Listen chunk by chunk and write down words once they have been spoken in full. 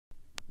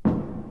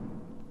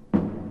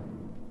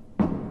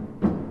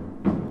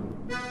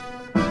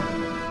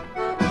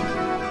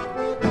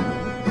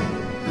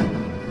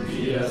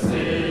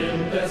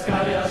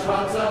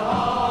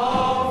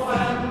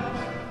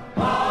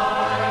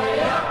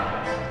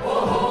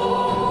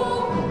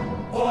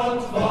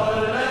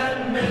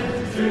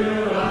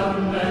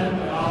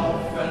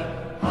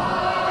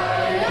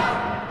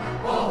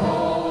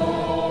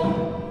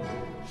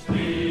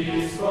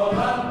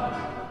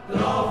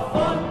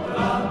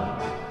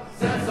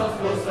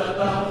Setz aufs große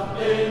Dach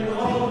den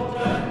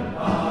roten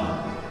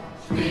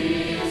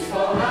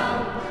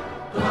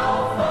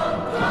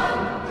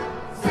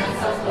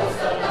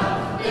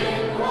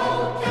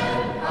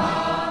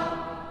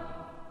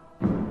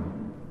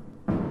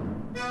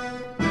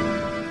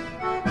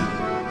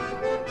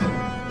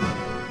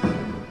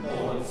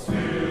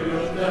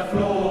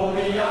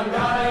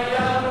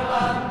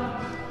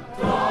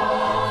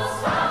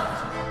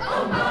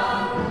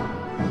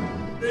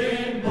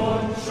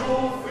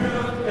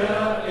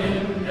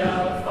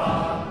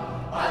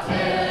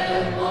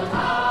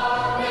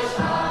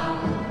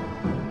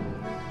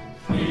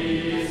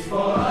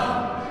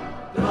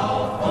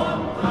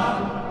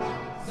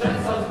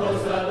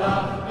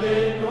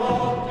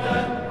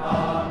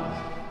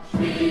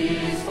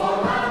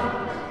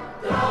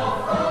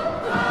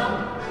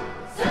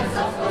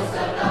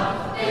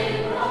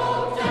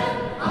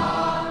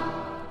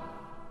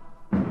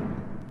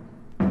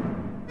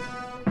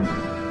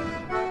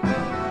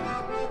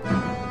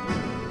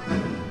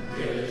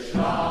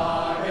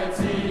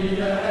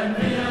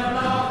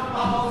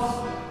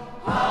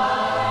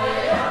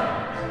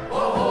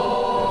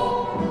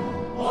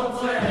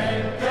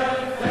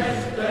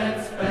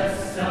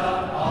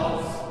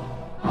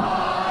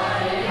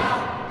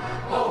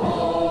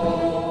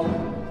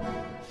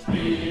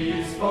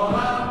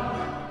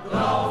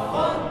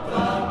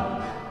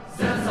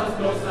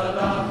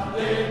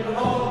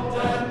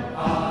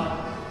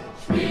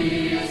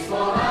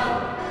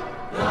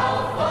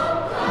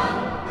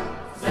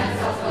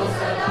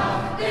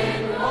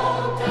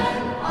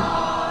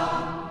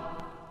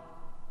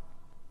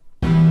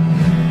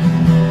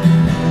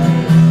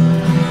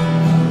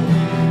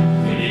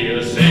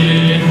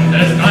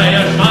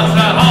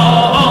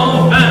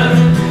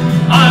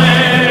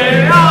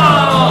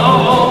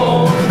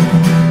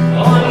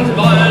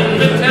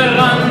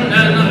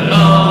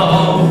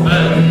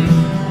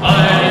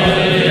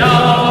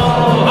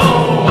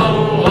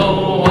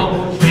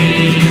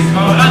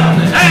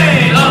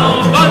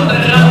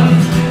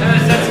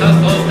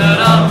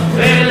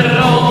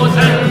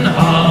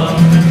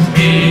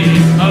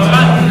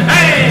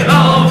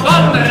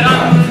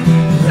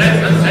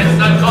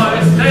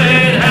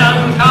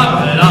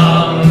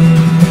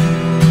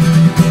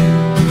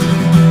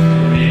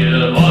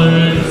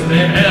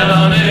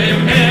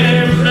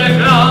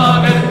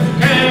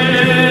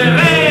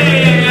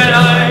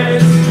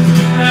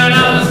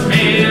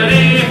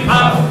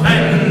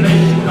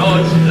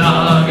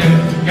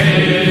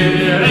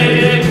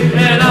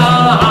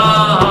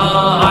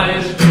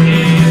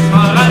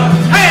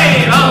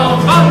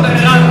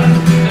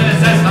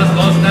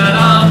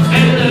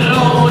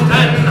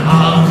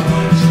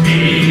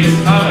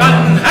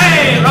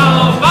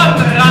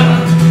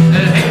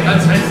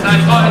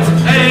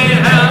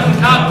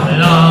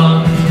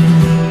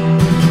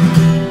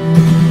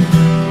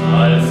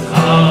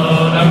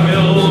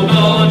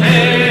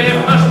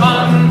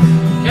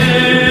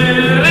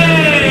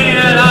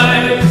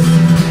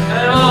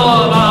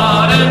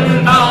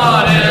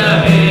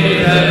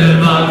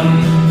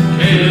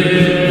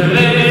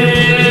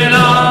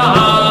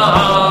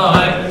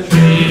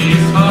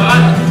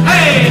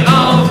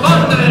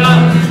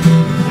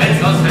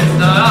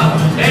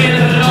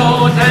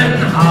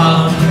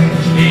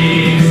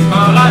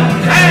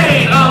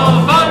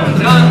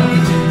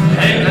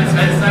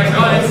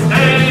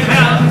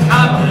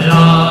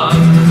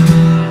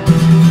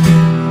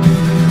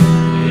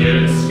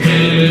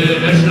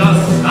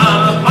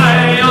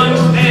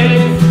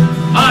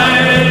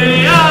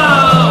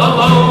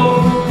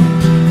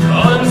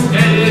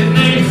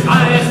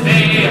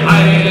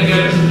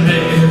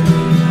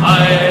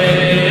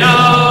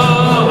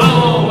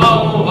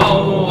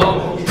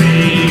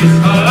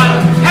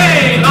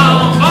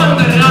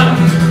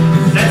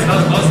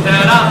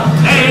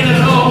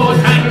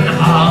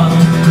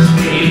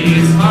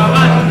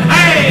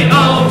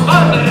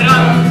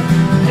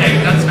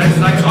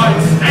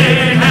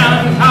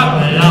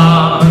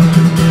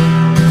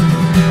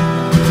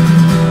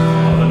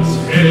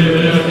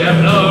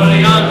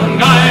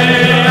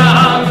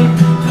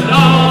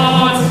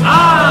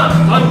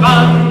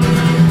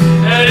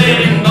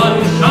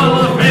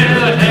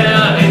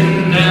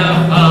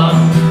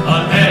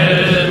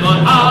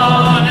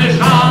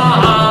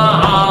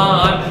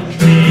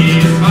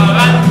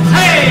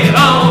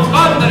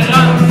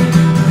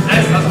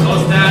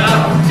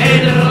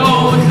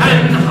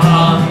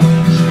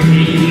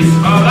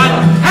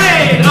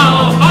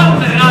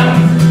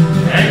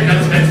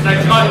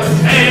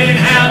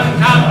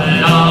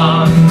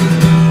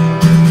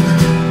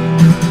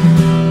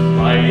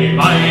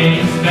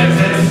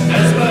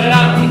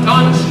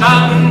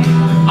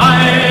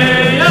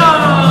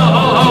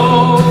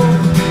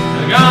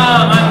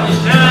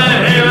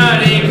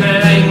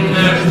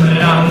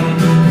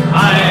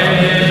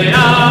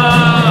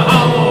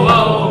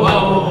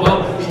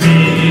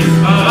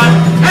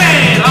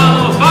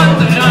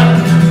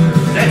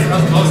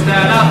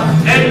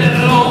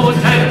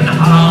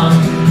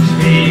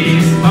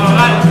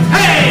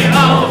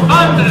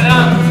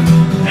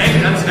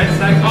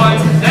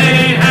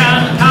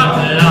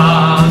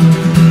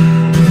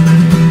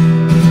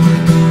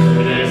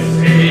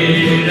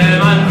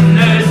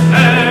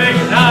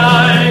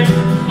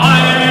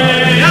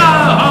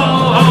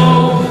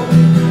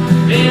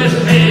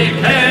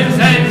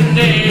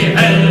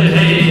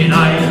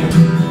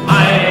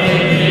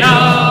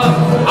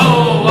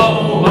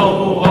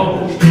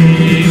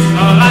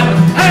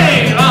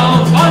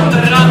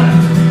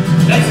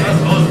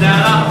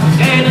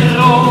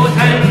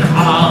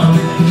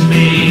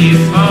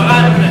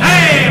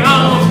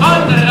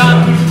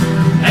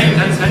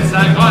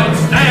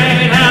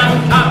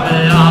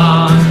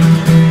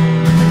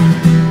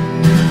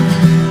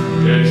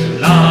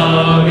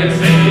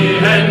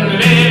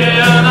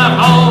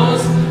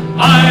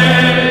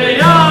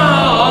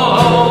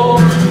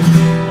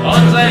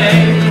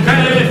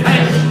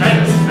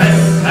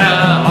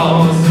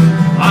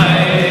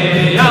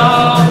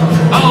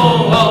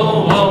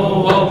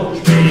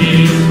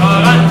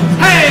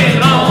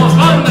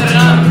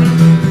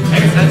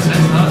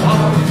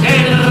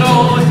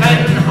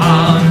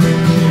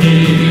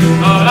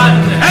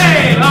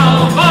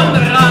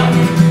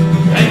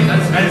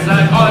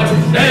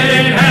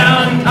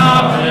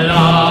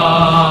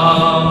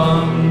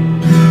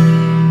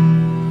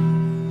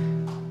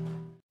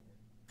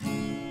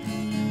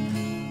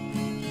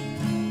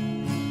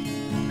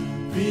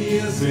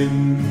Wir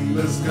sind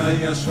des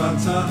Geyers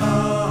Schwarzer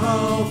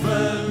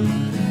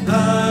Haufen,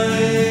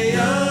 hey,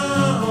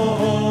 ja, ho,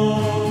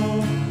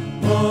 ho,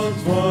 und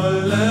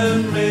wollen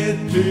mit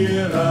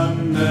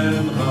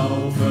Tyrannen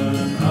raufen,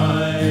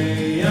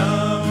 hey,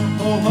 ja,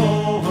 ho, ho,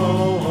 ho,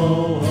 ho,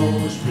 ho,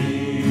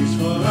 Spieß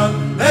voran,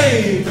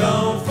 hey,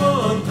 drauf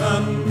und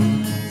dran,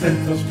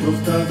 setzt aufs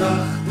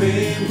Klufterdach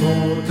den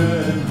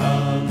roten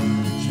Hahn,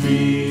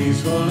 Spieß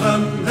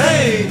voran,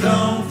 hey,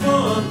 drauf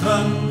und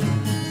dran,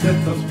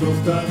 setzt aufs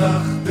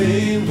Klufterdach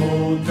den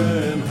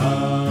roten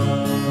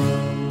Hahn.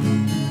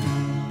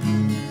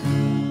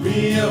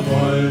 Wir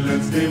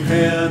wollen's dem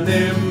Herrn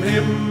im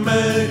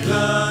Himmel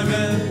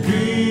klagen,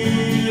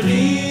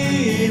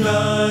 Kyrie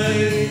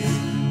leis,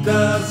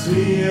 dass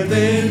wir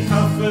den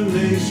Pfaffen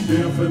nicht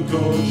dürfen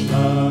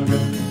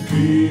totschlagen,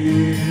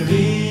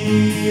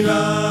 Kyrie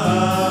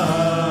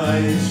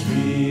leis,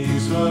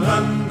 Spieß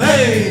voran,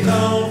 hey,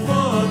 drauf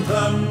und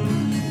dran,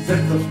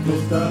 setzt aufs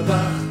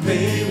Klufterdach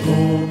den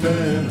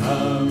roten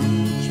Hahn,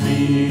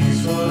 Spieß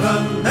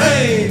voran,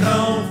 hey,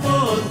 drauf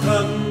und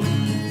dran,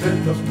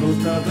 setzt aufs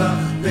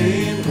Klosterdach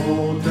den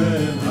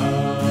roten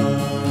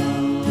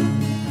Hahn.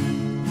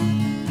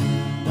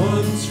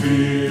 Uns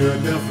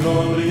führt der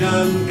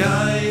Flórián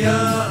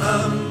Geyer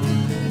an,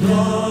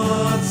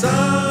 trotz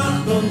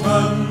Acht und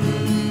Brand,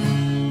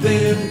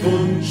 den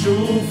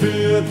Bundschuh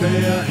führt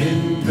er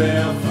in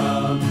der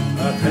Fahrt,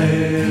 hat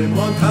Helm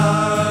und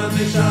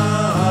Harnisch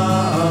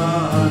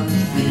an,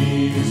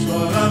 Spieß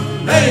voran,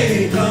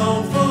 hey,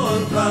 drauf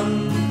und dran,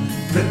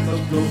 setzt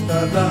aufs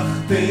Klosterdach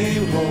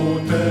den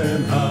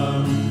roten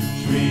Hahn,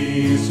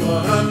 Spieß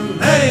voran,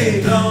 hey,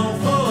 drauf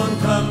und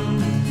dran,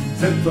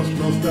 setzt aufs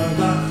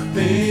Klosterdach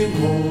den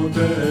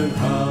roten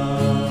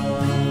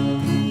Hahn.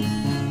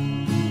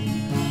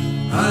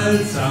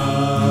 Als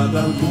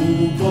Adam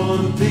Hub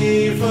und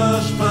Eva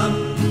spann,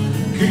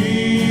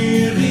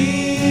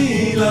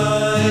 Kyrie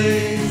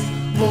leis,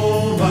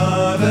 wo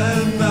war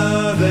denn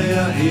da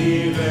der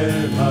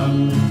Ehemann?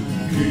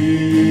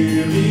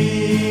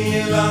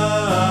 Kyrie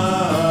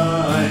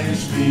leis,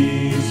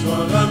 Spieß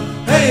voran,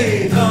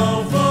 hey,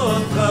 drauf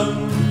und dran,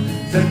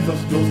 setzt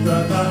aufs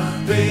Klosterdach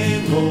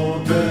den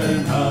roten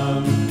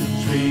Hahn,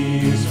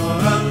 Spieß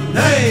voran,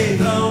 hey,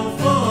 drauf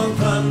und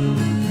dran,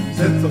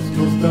 setzt aufs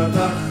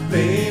Klosterdach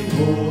den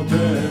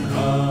roten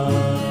Hahn.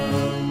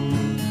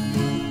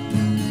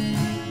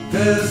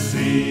 Des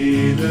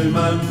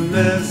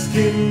Edelmannes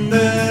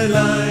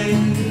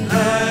Kinderlein,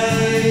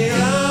 hey,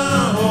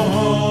 ja, ho,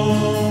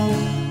 ho,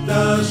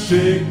 das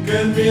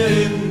schicken wir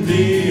in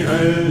die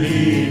Hölle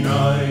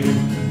hinein,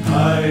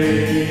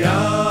 hey,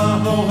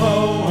 ja, ho, ho,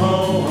 ho,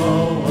 ho,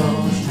 ho,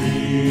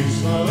 Spieß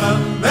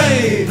voran,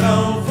 hey,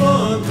 drauf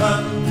und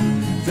dran,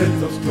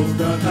 setzt aufs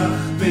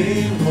Klosterdach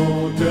den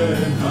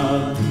roten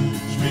Hahn,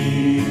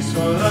 Spieß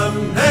voran,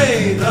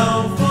 hey,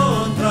 drauf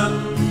und dran,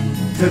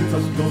 setzt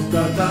aufs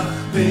Klosterdach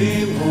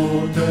den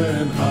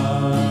roten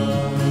Hahn.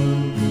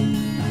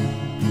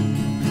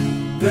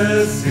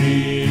 Des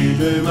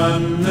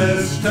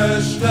Edelmannes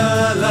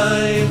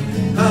Töchterlein,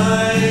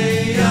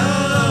 hey,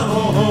 ja,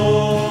 ho, ho,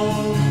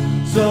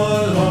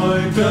 soll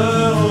heute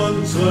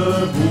unsere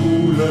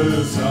Buhle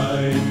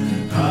sein,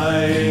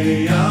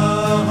 hey,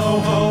 ja, ho,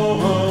 ho,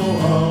 ho,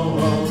 ho,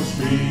 ho,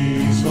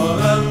 Spieß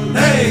voran,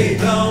 hey,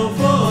 drauf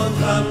und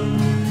dran,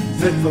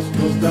 setzt aufs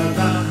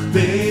Klosterdach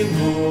den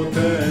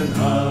roten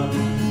Hahn,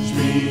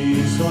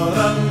 Spieß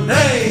voran,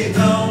 hey,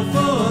 drauf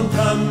und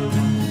dran,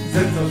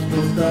 setzt aufs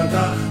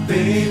Klosterdach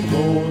den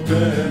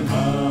roten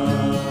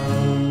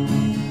Hahn.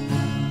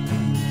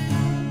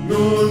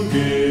 Nun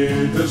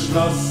gilt es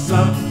Schloss,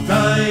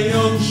 Abtei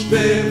und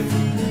Stift,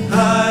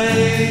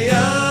 hey,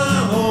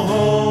 ja, ho,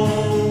 ho,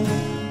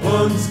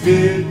 uns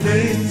gilt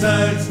nichts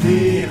als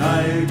die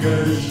heilige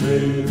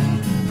Schrift,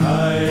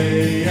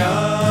 hey,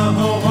 ja,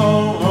 ho, ho,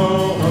 ho,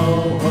 ho,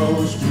 ho,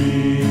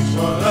 Spieß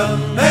voran,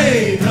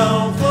 hey,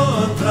 drauf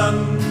und dran,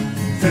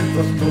 setzt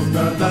aufs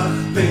Klosterdach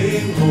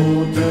den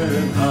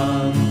roten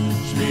Hahn,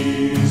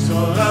 Spieß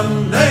voran,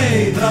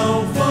 hey,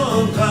 drauf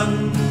und dran,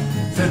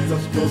 setzt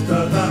aufs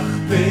Klosterdach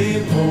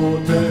den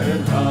roten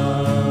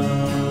Hahn.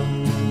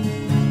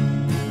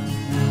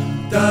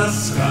 Das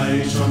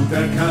Reich und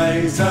der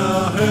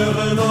Kaiser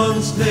hören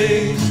uns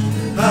nicht,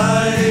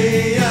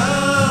 hey,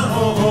 ja,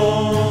 ho,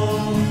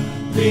 ho,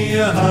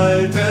 wir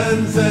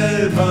halten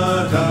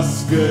selber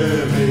das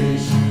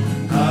Gericht,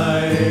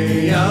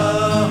 hey,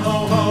 ja, ho,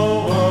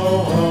 ho,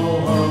 ho, ho,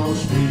 ho,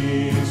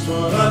 Spieß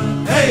voran,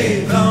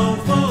 hey, drauf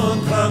und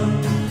dran,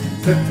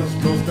 setzt aufs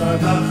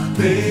Klosterdach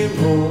den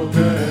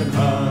roten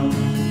Hahn,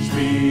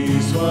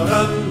 Spieß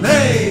voran,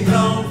 hey,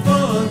 drauf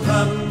und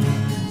dran,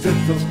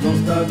 setzt aufs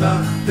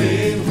Klosterdach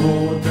den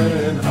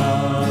roten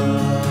Hahn.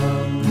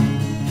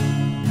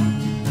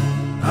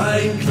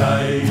 Ein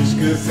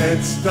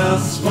Gleichgesetz,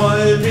 das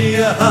wollen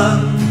wir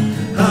an,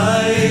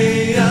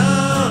 hey,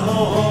 ja, ho,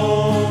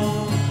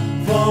 ho,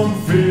 vom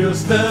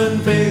Fürsten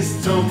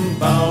bis zum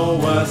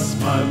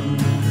Bauersmann,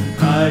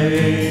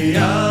 hey,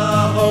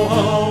 ja, ho,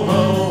 ho,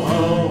 ho,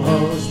 ho, ho,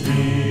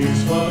 Spieß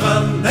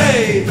voran,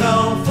 hey,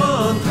 drauf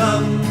und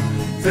dran,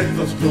 setzt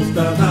aufs Klosterdach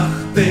Kloster nach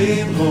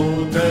den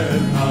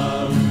roten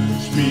Haaren.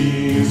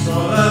 Spieß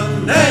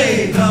voran,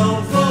 hey,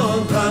 drauf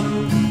und dran,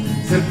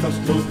 setzt aufs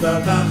Kloster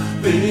nach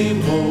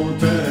den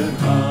roten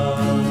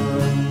Haaren.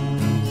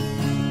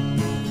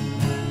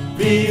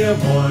 Wir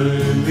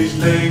wollen nicht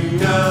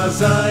länger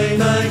sein,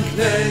 ein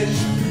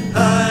Knecht,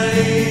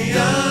 hei,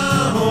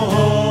 ja, ho,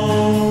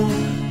 ho.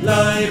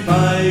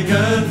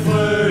 Leibeigen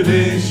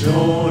fröhlich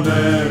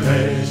ohne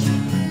Recht,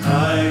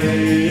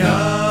 hei,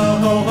 ja,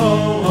 ho, ho,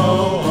 ho,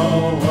 ho,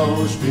 ho.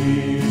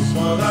 Spieß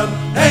voran,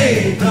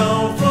 hey,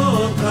 drauf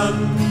und dran,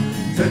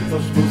 setzt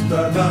aufs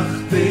Kloster nach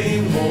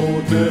den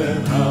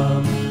roten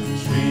Haaren.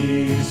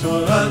 Spieß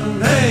voran,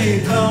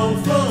 hey,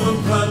 drauf und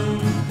dran,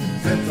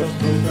 setzt aufs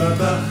Kloster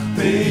nach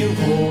den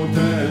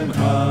roten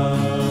Haaren.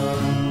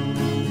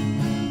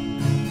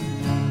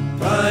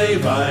 Bei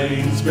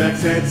Weinsberg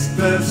setzt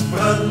es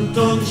Brand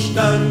und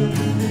stank,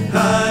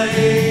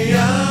 hei,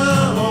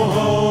 ja, ho,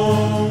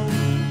 ho.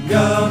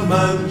 Gar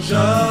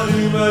mancher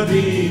über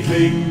die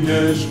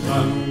Klinge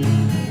sprang,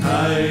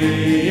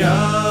 hei,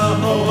 ja,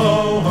 ho,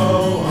 ho, ho,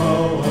 ho,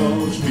 ho.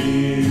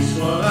 Spieß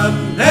voran,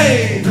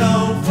 hey,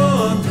 drauf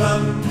und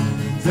dran,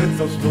 setzt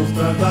aufs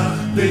Klosterdach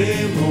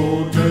den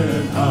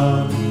roten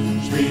Hahn.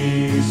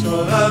 Spieß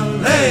voran,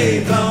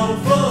 hey,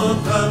 drauf und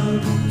dran,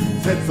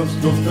 setzt aufs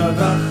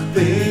Klosterdach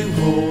den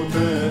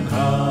roten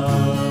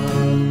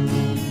Hahn.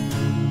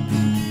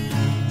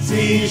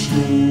 Sie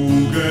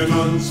schlugen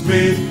uns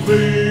mit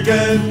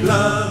Prügeln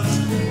Platz,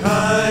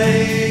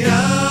 hei,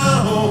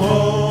 ja, ho,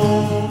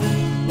 ho,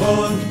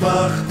 und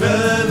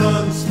machten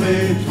uns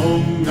mit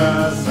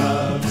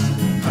Hungersatz,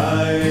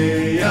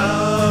 hei, ja,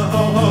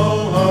 ho, ho,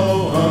 ho,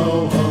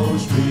 ho, ho.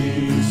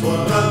 Spieß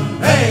voran,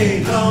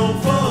 hey,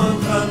 drauf und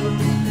dran,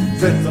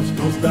 setzt aufs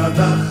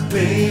Klosterdach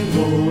den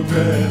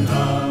roten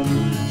Hahn.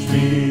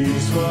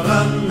 Spieß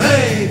voran,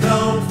 hey,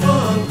 drauf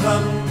und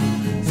dran,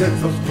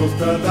 setzt aufs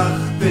Klosterdach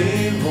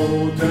den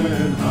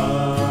roten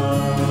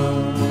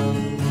Hahn.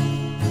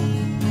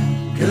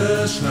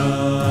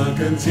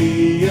 Geschlagen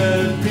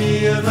ziehen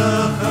wir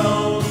nach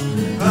Haus,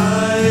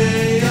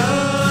 hei, ja,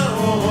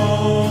 ho,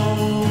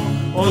 ho.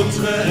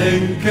 Unsere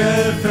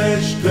Enkel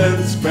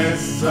fechten's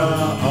besser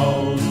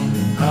aus,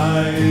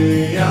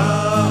 hei, ja,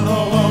 ho,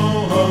 ho,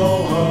 ho,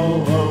 ho,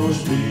 ho.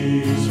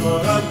 Spieß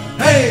voran,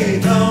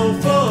 hey,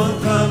 drauf und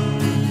dran,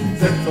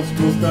 setzt aufs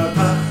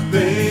Klosterdach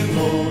den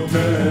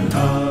roten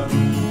Hahn.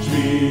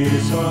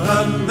 Spieß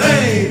voran,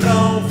 hey,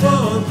 drauf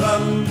und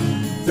dran,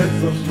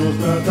 setzt aufs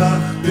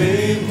Klosterdach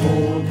den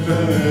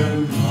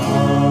roten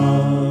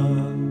Hahn.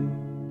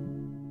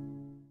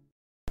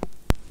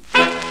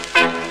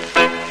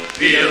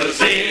 Wir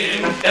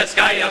sind des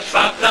Geyers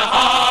Schwarzer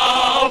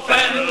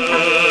Haufen,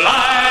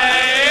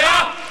 ja,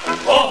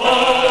 oh, oh,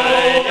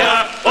 ja,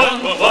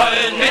 und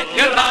wollen mit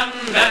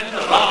Gerannen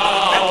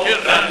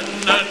raufen,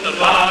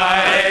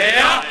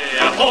 ja,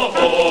 oh,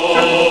 oh.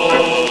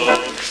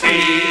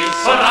 Spieß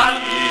voran,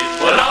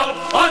 rauf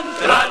und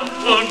dran,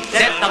 und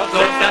setzt auf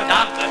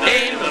Klosterdach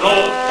den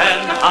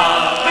roten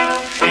Hahn.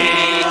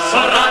 Spieß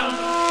voran,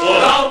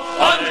 rauf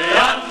und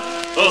dran,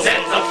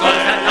 setzt auf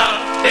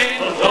Klosterdach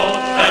den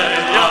roten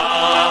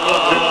Hahn.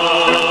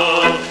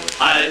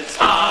 Als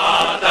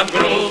Adam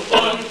grub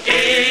und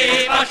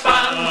Eva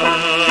spann,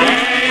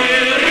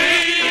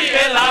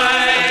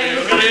 Kyrielein,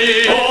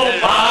 wo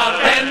war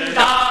denn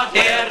da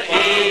der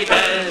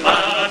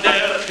Edelmann,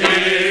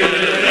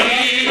 Kyrielein?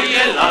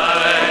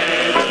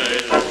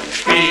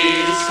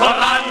 Spieß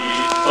voran,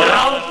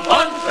 rauf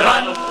und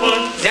dran,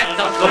 und setzt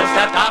aufs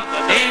Klosterdach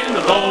den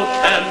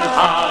roten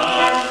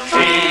Hahn.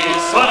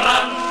 Spieß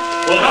voran,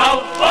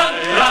 rauf und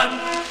dran,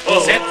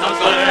 setzt aufs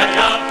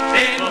Klosterdach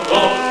den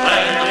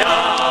roten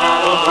Hahn.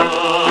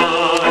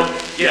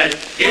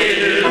 Jetzt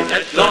gilt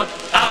es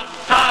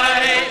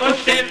Schlossabtei und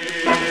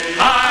Stift,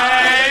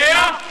 hei,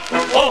 ja,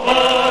 oh, oh,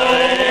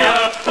 ja,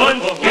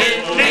 und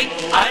gilt nicht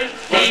als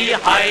die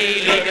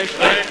heilige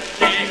Schrift,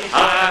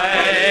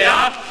 hei,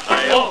 ja,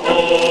 oh,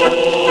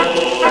 oh.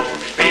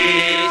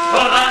 Spieß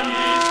voran,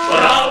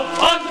 rauf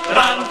und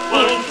dran,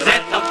 und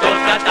setzt aufs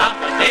Klosterdach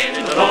den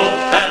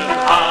roten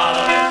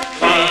Hahn.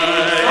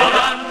 Spieß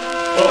voran,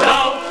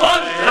 rauf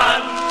und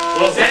dran,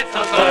 setzt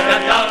aufs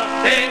Klosterdach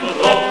den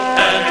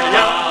roten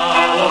Hahn.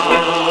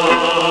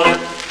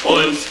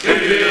 Uns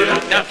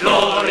führt der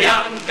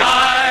Flórián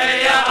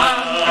Geyer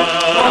an,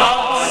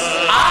 raus,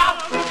 ab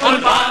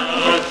und wann,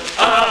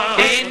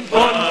 den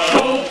Busch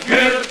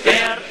für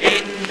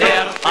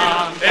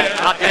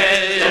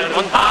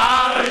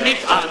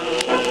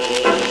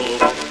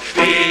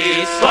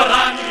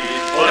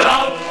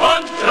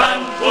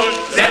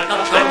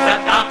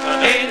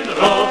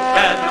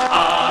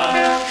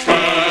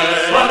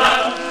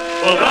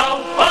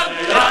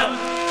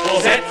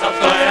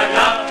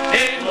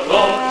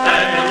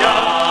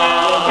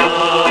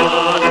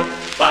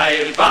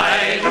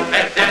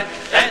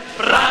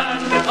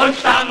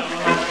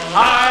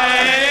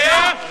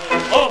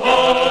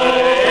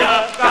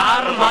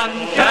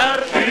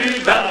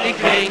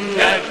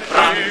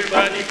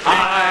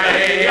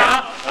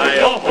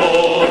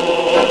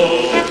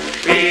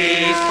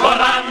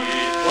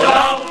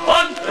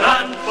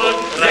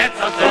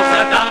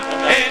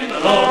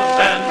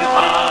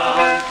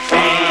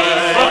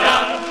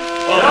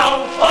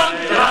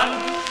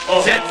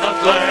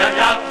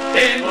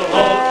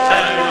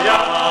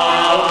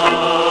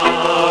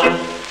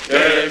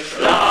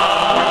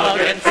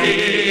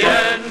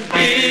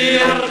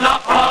wir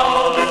nach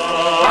Haus.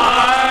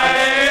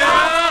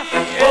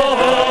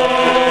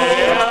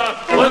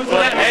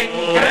 Unsere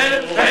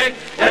Enkel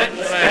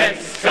wecken's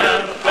Messer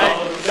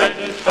aus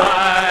den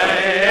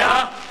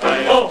Feier.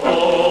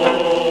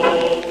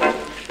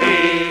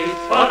 Spieß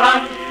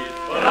voran,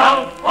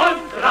 rauf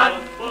und ran,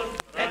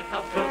 setz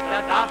auf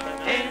Schulterdach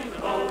den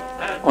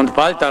roten. Und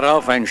bald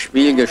darauf ein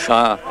Spiel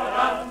geschah.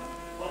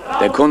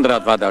 Der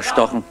Kundrat ward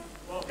erstochen.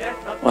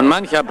 Und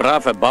mancher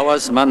brave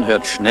Bauersmann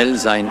hört schnell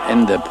sein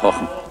Ende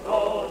pochen.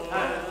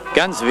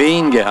 Ganz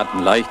wenige hatten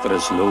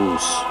leichteres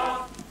Los,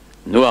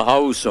 nur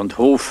Haus und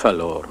Hof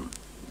verloren.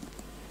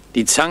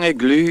 Die Zange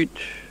glüht,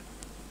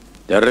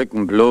 der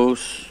Rücken bloß,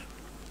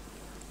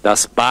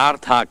 das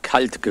Barthaar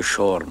kalt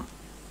geschoren.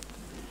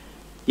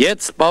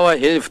 Jetzt, Bauer,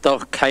 hilft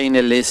auch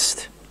keine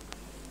List.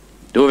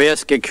 Du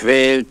wärst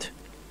gequält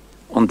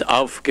und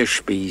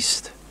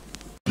aufgespießt.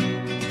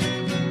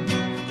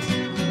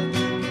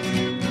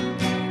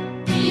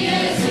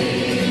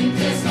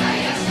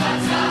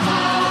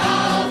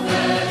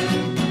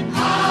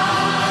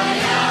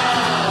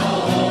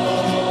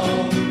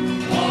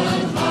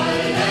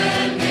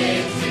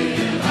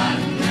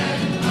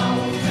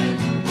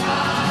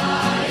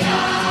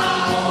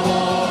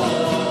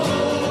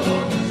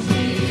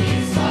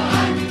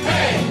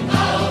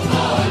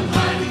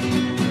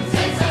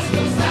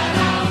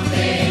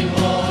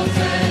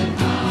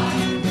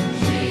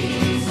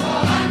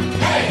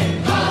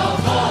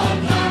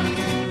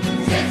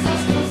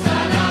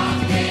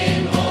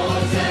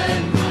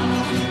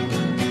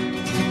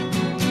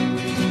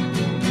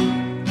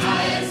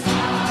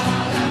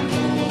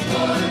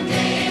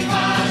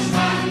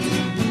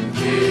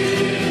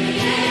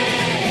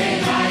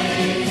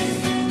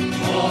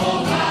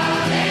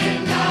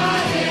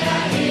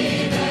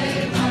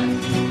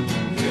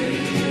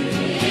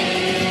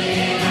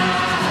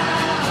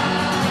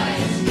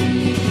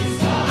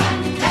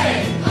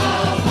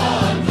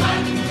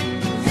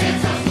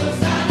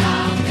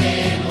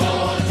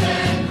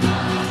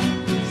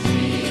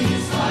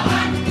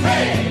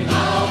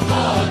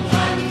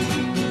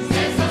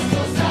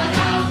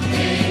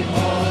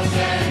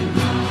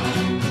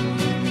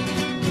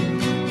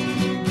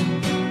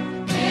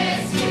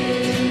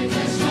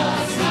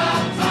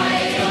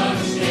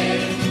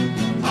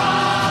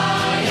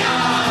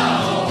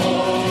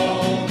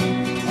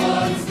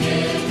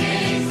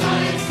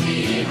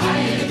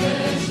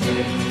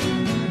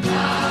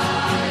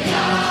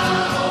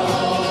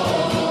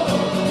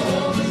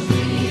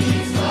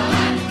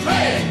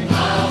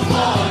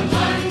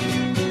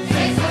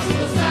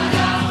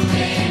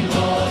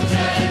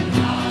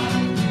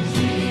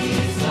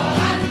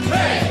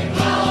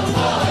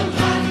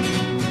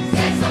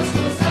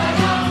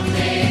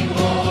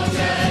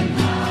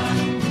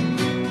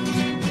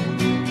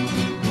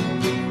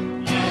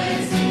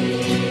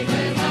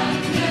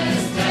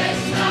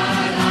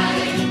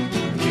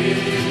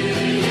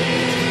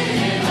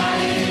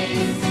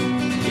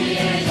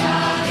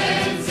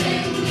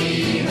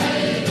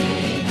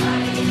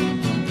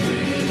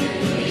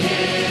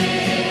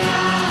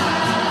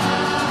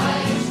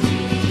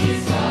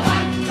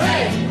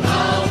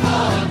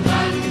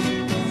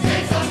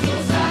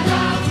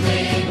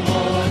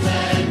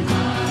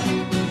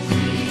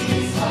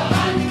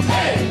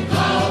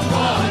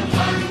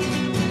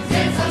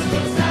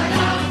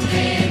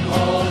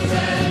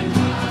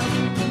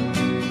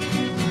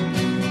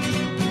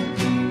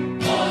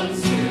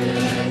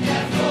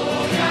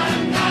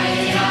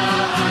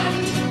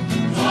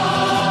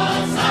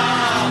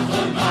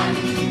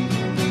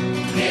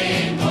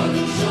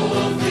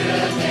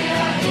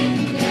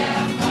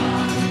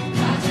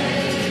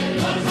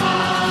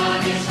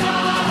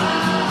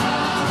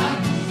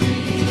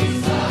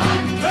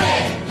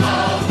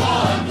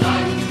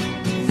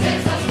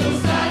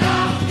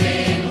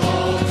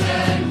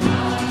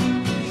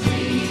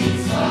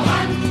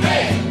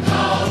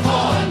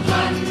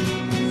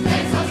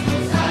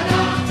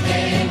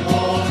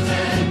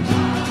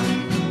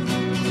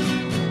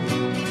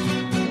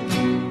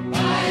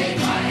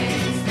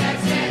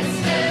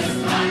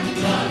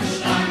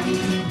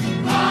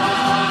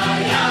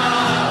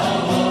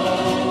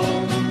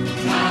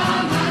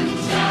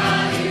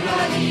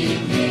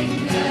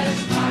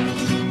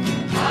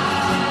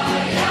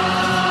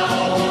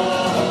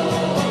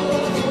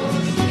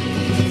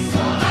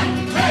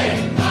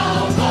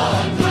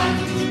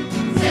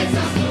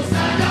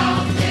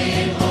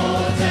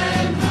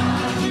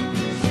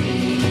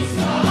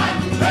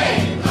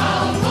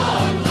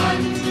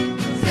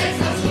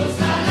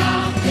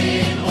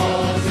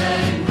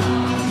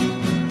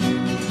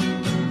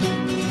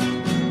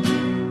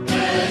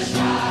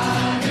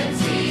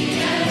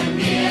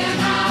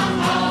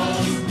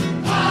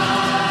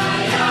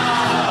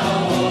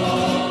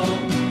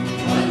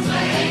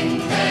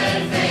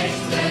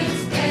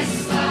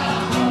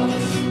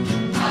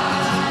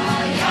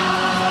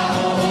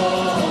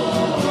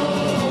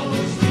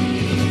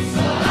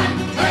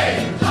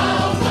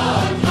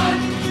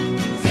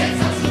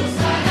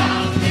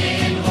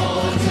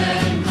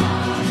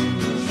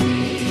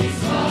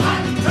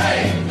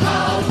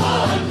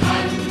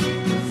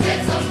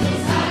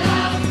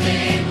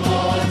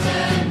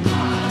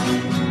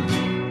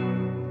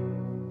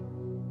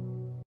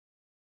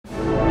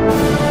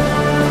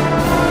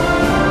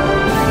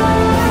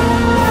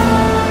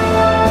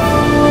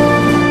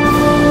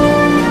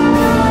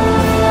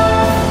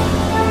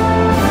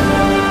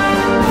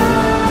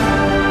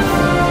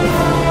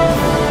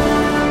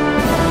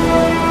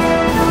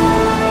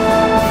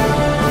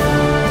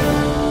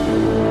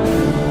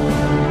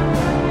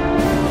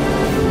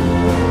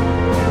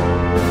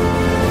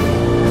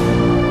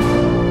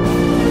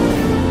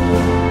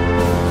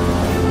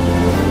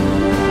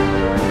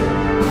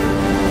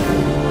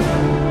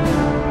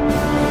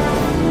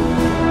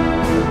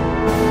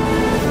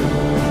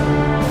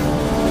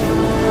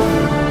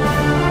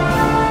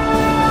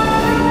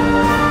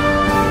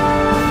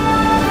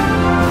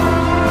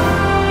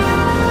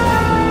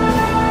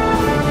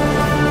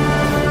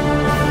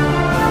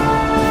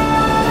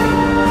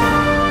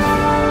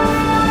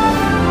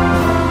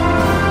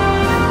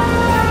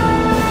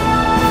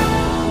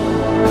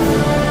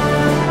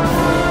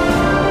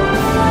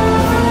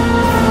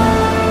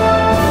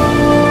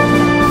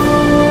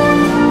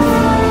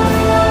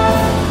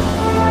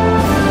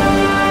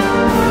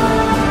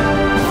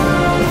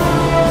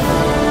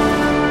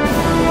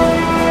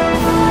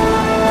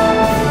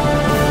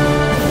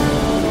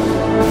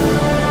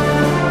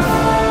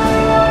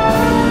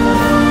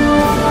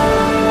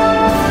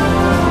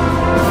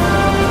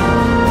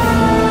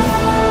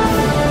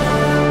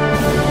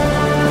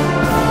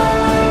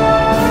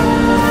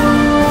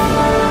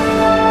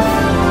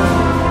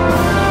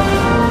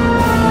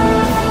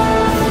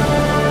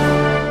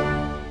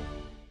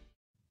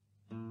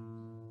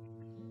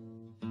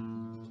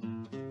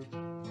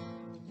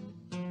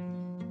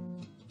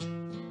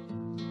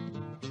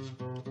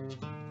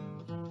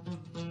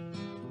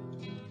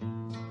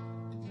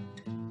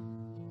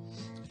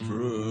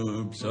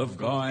 troops of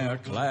Geyer,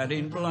 clad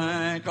in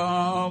black,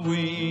 are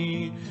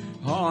we.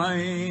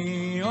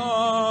 Hi-oh,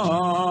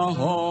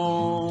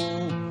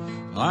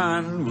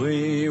 and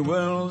we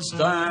will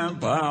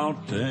stamp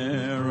out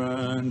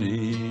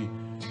tyranny.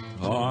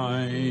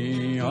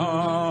 Hi-oh,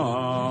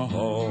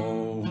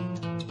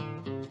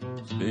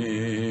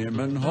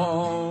 spearmen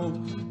ho,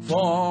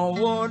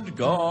 forward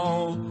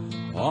go.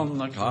 On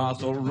the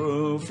castle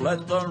roof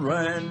let the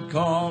red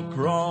cock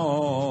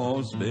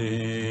crow.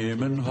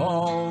 Spearmen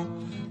ho,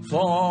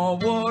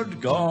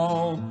 forward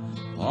go.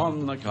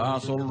 On the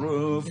castle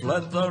roof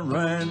let the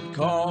red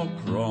cock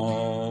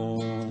crow.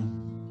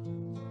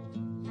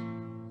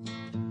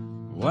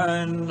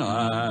 When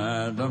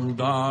Adam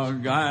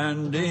dug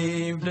and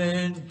Eve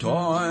did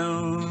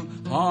toil,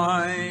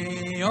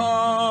 hi-oh,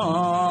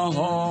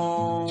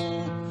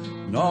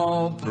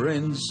 no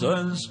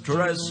princes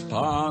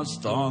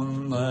trespassed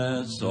on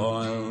their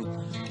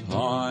soil,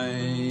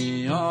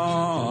 hi-oh.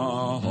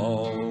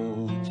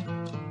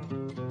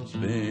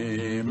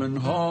 Spearmen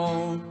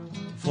ho,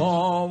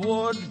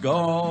 forward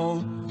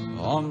go.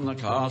 On the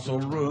castle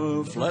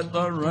roof let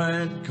the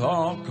red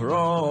cock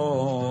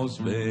crow.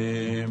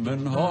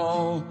 Spearmen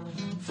ho,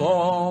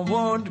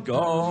 forward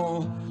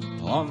go.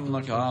 On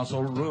the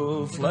castle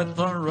roof let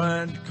the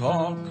red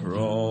cock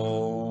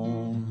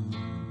crow.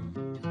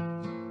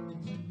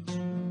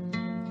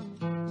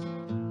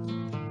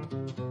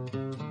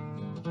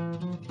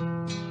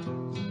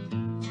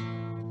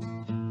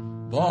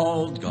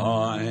 Bold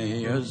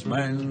Geyers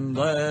men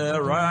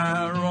their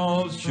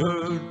arrows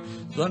shoot,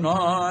 the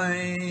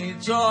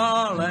nights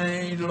are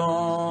laid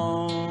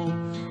low.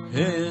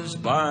 His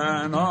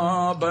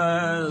banner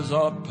bears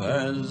a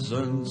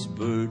peasant's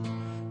boot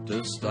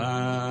to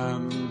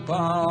stamp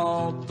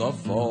out the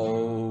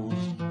foe.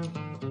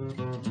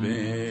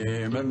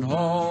 Spearmen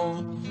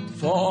ho,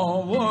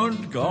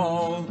 forward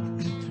go.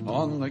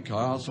 On the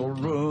castle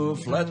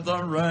roof let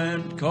the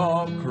red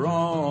cock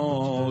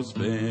crow.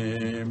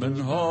 Spearmen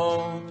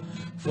ho,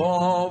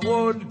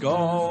 forward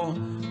go.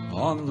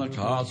 On the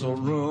castle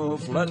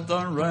roof let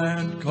the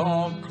red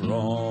cock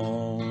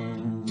crow.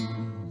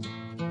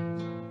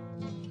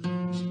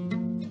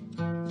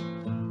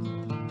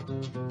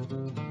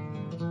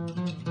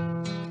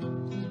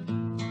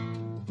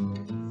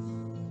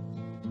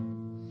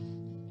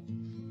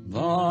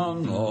 The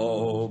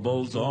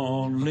noble's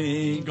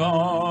only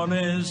God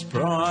is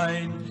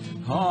pride,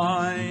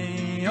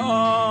 hi-oh.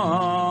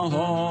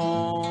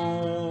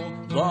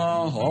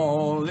 The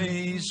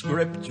Holy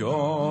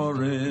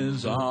Scripture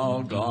is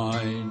our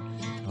guide,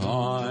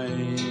 hi-oh.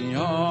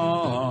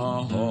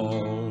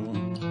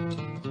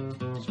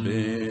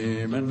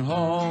 Spearmen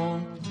ho,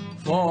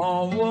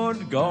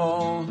 forward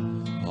go.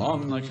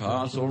 On the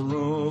castle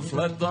roof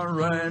let the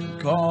red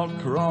cock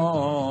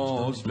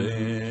crow.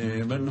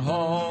 Spearmen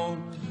ho,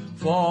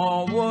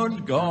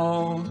 forward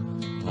go.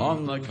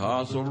 On the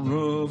castle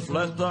roof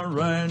let the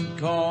red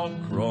cock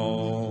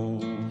crow.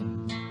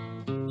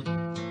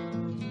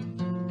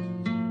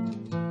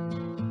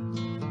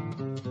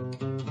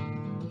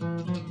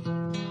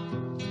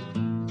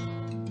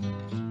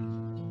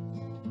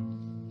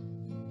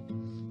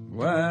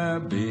 We're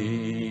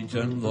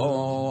beaten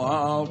though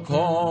our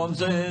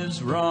cause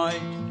is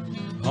right,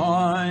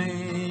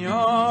 hi-oh.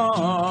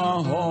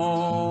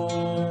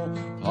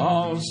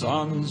 Our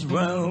sons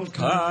will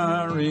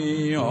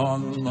carry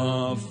on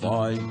the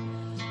fight,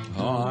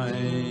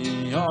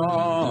 hi-oh.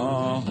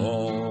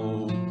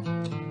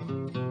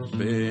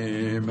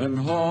 Spearmen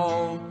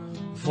ho,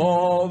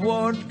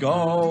 forward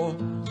go.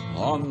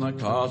 On the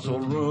castle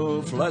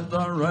roof let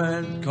the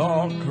red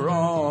cock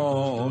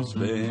crow.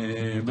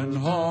 Spearmen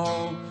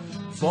ho,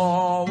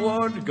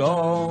 forward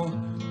go.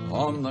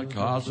 On the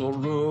castle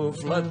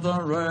roof let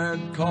the red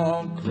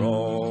cock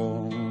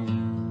crow.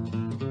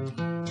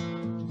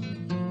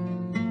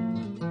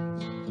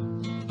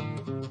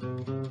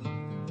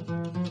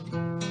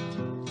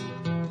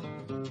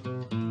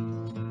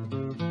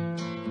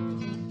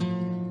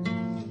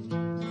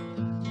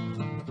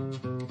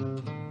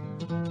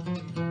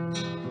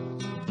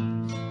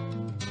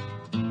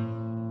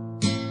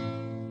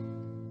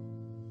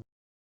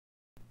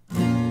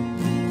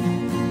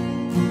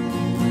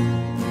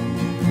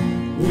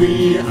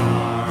 We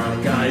are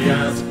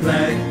Geyer's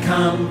Black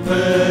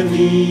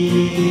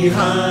Company,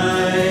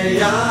 hi-ya-ho-ho.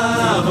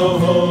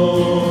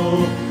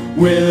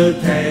 We'll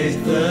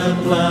taste the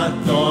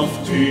blood of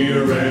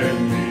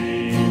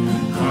tyranny,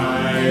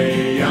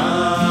 hi-ya-ho-ho.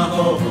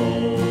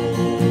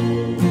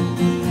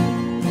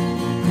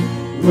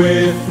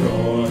 With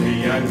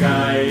Flórián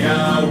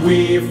Geyer we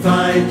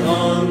fight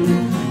on,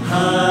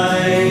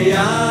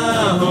 hi-ya-ho-ho.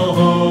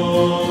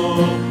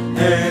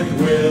 And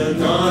will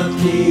not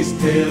cease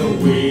till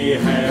we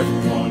have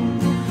won,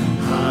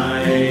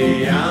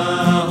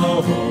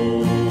 hi-ya-ho-ho.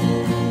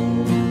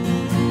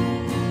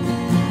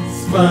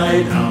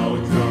 Spite out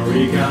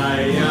glory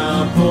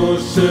Geyer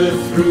pushes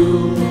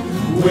through with his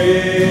brave crew. He holds the flag with the high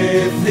shoe, in helm and armor too. With Flórián Geyer we fight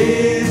on, hi-ya-ho-ho. And will not cease till we have won, hi-ya-ho-ho. Spite out glory Geyer pushes through with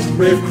his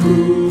brave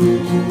crew.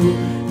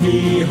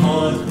 He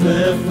holds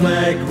the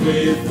flag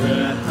with the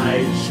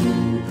high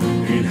shoe,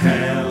 in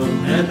helm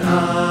and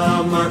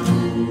armor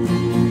too.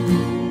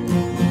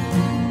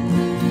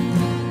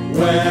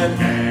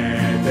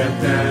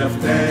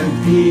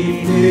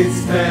 beneath its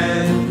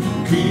span,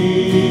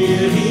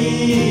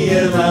 Kyrie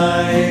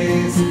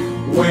lies,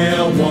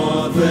 where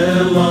was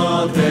the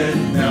Lord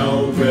and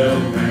now will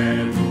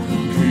man,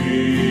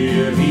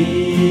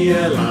 Kyrie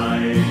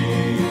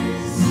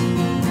lies.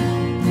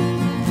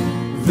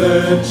 The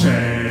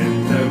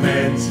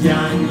gentleman's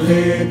young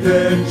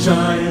little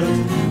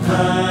child,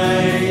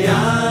 hi-ya-ho-ho,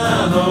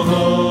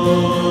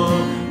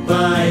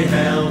 by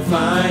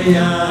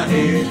hellfire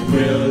it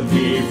will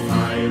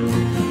defile,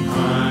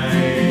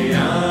 hi-ya-ho-ho.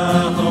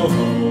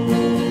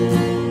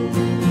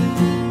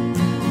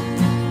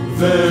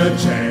 The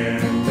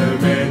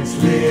gentleman's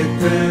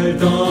little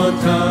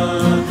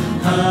daughter,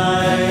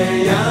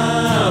 hi-ya-ho-ho,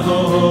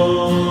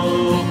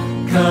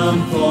 come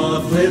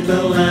forth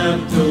little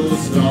lamb to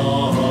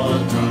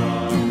slaughter,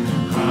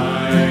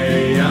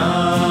 hi-ya-ho-ho.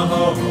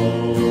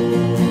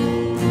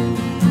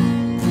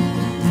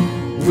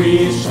 We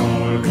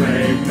shall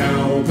claim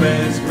now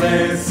as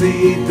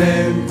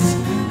presidents,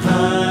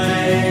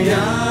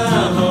 hi-ya-ho-ho.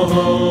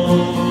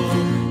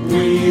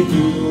 We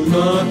do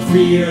not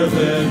fear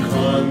the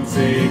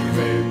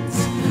consequence,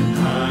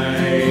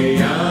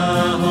 hi-ya-ho-ho.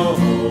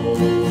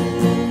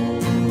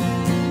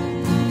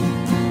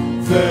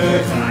 The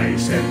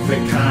Reich and the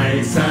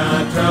Kaiser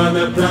turn a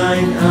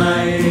blind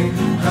eye,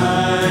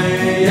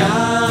 hi-ya-ho-ho.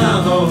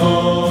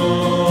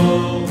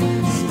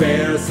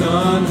 Spares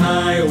on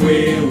high we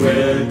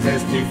will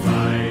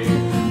testify,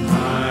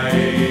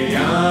 hi-ya-ho-ho.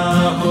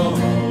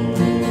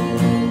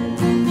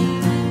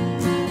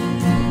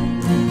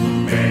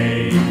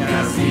 Make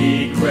us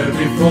equal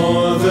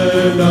before the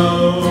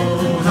law,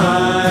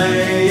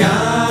 hi-ya-ho-ho.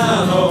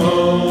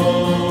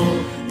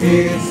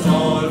 It's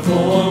all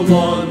for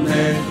one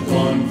and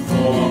one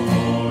for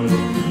all,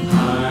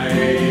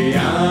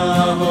 hi-ya-ho-ho.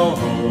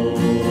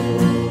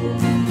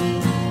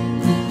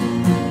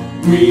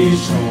 We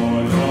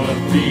shall not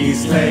be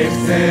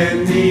slaves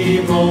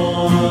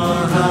anymore,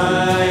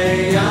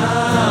 hi-ya-ho-ho.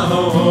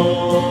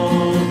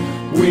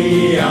 We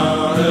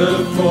are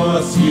a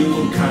force you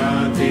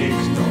can't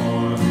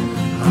ignore,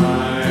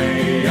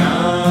 hi-ya-ho-ho.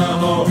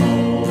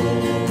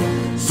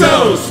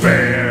 So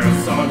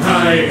spurs on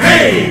high,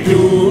 hey,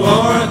 do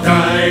or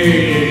die,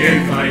 in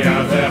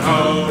fire the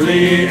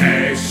holy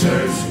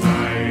ashes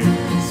lie.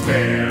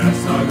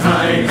 Spurs on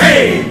high,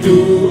 hey, do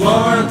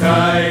or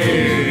die,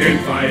 in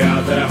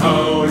fire the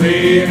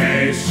holy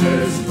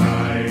ashes lie.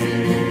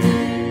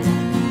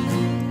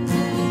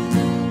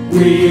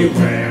 We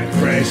were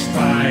crushed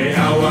by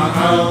our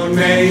own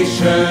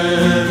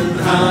nation,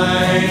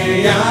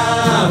 hi-ya-ho-ho.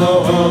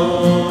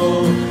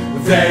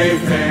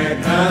 They've had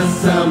us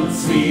some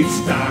sweet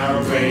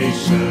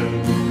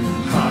starvation,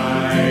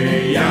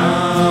 hi-ya-ho-ho.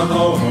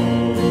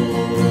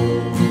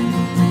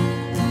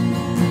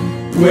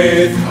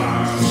 With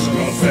harsh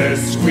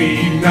losses we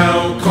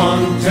now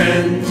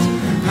content,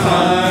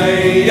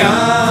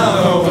 hi-ya-ho-ho.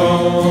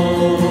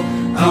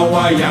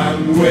 Our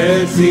young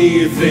will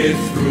see this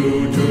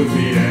through to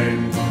the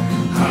end,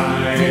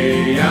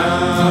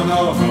 hi-ya-ho-ho.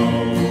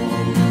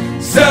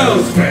 So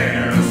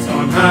spurs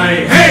on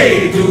high,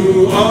 hey, do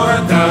or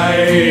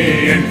die,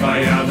 in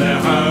fire the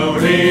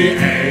holy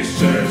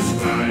ashes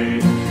lie.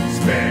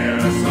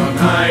 Spurs on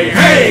high,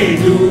 hey,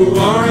 do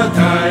or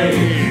die,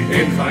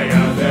 in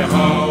fire the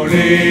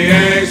holy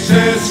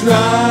ashes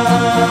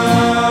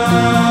lie.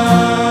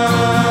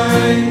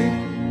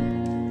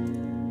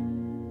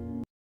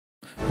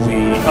 We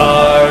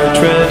are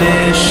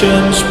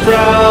tradition's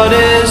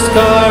proudest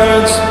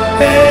guards,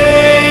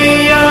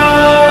 hey-ya-ho.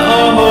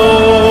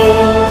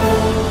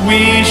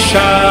 We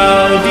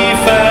shall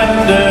defend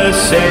the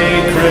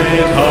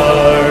sacred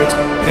heart,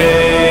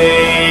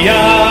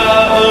 hey-ya-ho.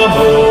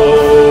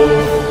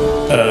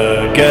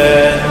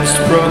 Against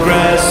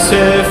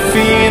progressive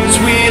fiends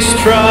we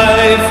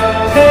strive,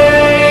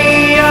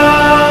 hey-ya-ho.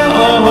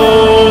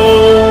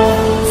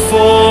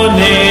 For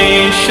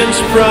nation's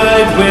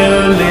pride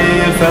will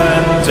live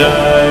and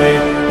die,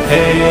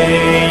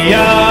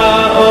 hey-ya-ho.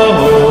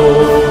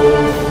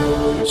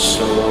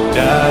 So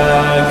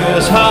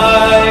daggers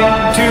high,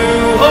 do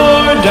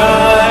or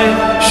die,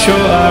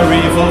 show our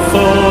evil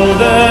for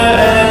the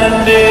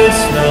end is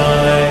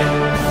nigh.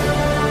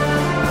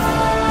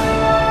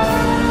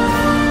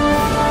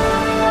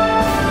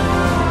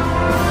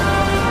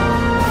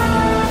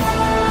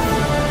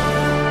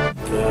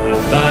 The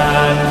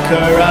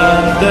banker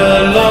and the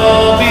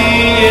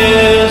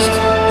lobbyist,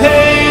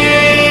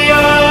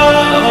 hey-ya-ho.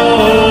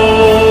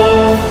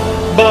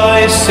 By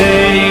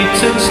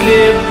Satan's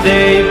lip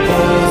they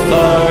both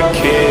are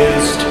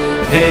kissed,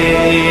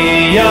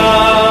 hey-ya-ho.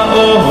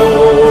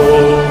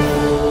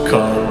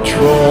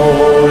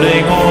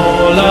 Controlling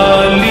all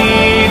our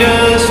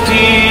leaders'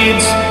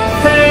 deeds,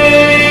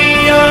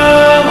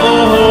 hey-ya-ho.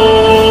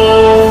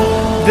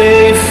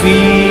 They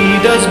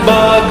feed us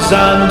bugs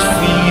and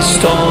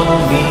feast on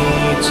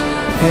meat,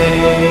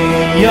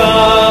 hey-ya-ho.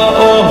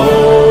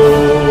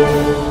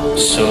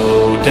 So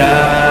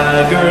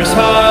daggers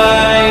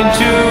high,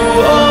 do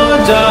or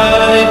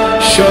die,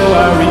 show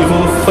our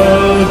evil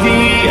foe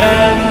the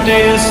end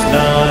is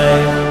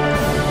nigh.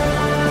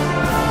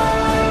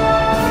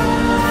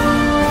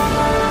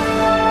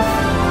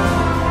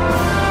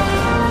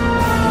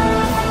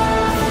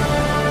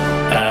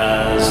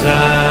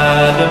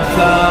 and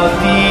plowed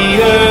the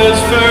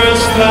earth's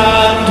first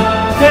land.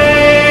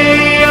 Hey-ya-oh,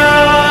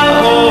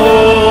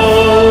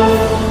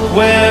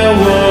 where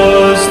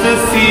was the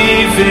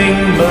thieving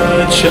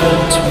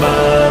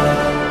merchantman?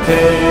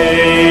 Hey-ya-oh,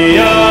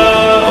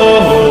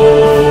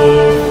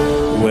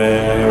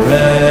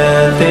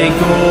 where'er they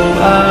go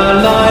our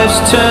lives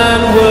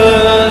turn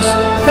worse.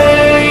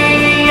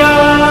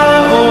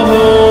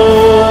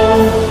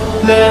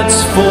 Let's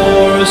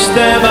force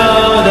them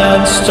out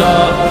and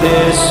stop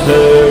this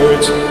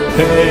hurt.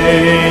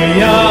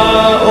 Hey-ya-oh,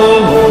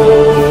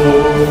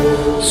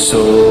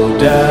 so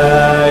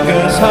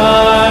daggers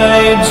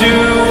high, do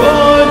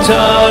or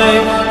die,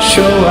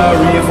 show our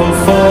evil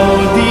for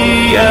the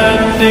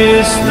end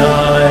is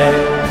nigh.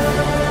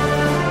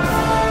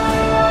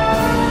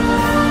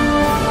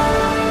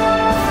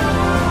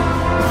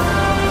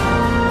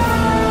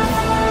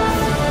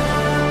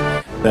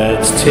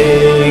 Let's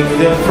take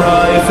their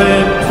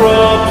private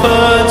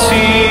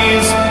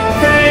properties.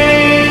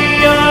 Hey-ya-oh,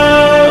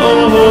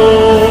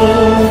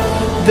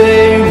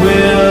 they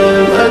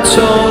will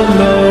atone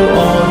low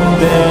on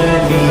their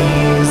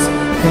knees.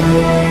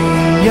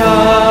 Hey-ya-oh,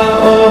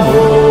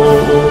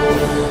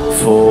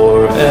 for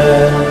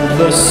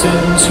endless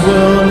sins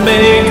will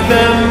make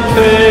them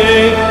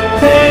pay.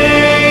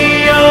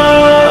 Hey-ya-oh,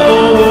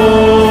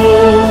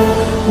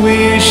 we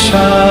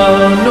shall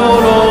no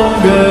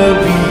longer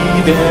be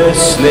their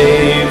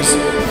slaves.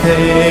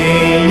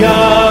 Hey-ya-oh,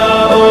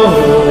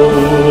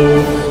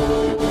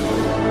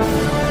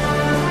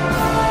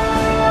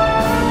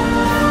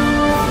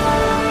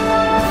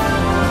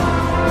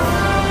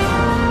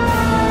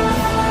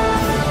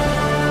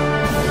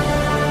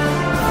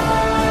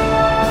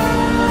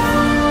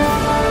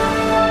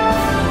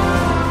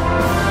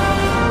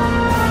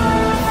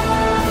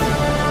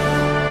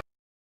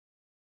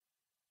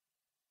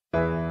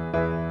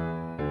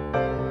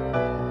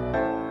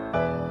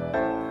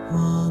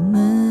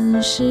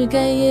是盖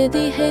叶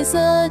的黑色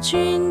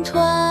军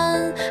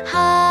团，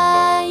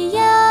嗨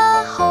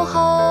呀吼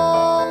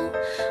吼！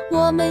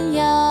我们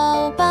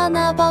要把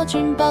那暴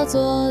君抱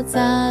作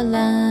栅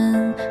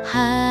栏，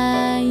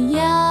嗨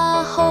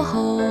呀吼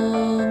吼！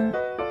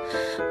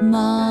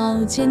矛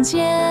尖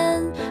尖，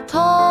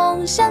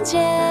痛向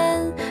前，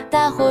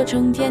大火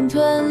冲天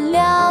吞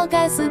了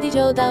该死的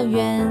旧道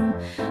园。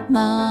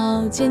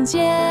矛尖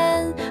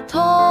尖，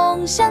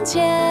痛向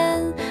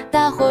前，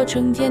大火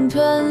冲天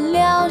吞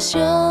了修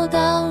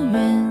道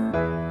院。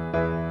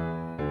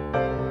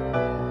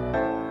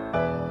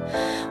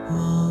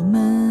我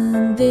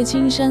们得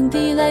请上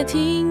帝来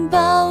听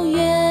抱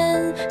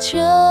怨，求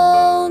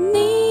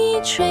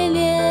你垂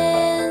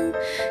怜，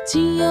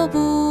今有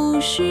不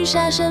许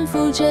杀神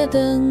父这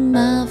等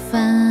麻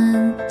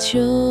烦，求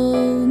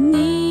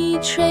你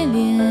垂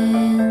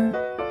怜。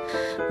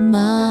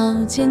矛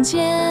尖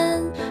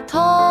尖，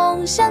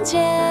痛向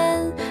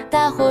前，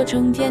大火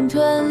冲天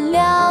吞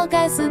了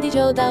该死的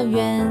旧道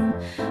园。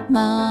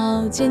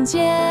矛尖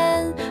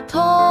尖，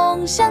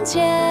痛向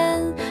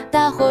前，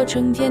大火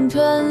冲天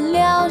吞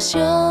了修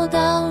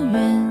道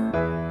院。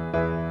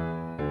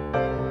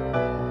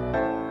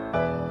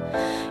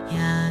亚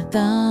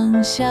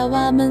当夏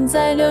娃们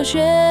在流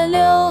血流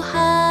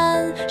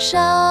汗，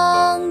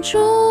上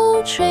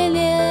主垂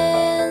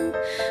怜，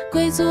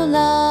贵族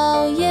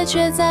老爷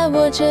却在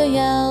我这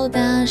摇大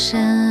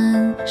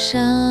山，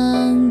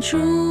上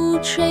主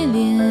垂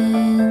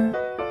怜。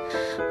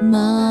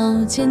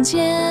矛尖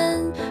尖，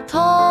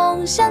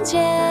痛向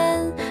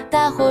前，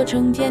大火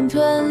冲天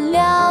吞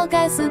了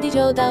该死的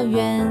旧道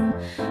园。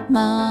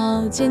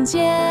矛尖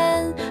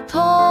尖，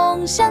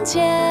痛向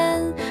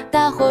前，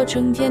大火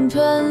冲天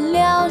吞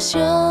了修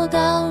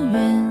道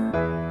院。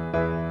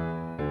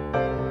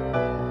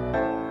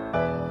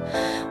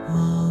我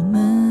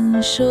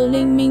们首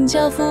领名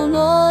叫弗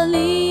洛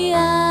里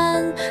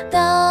安，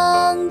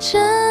当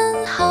真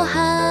好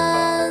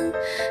汉，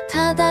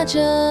他打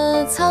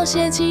着草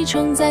鞋气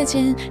冲在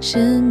前，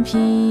身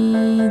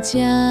披甲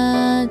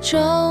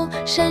胄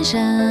闪闪。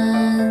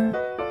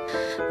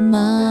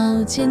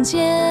矛尖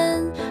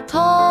尖，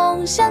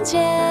痛向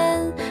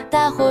前，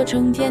大火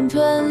冲天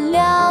吞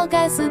了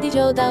该死的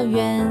旧道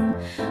园。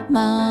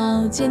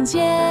矛尖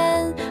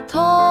尖，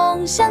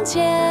痛向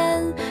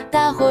前，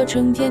大火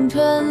冲天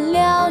吞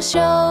了修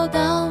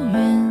道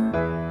院。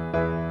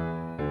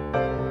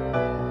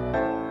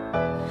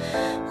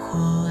火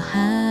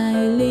海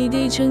里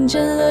的城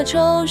镇恶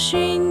臭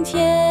熏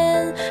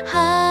天，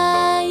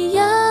嗨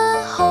呀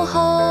吼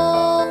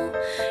吼！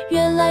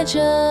原来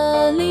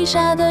这里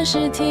杀的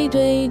是梯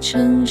队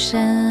成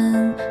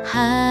山，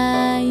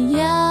嗨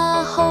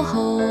呀吼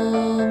吼！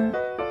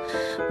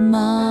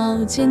矛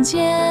尖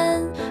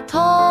尖，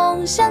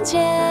痛向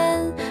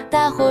前，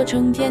大火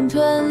冲天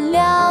吞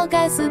了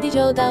该死的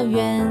旧道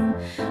园。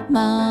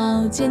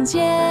矛尖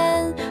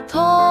尖，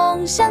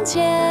痛向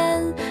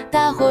前，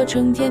大火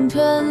冲天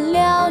吞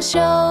了修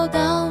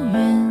道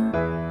院。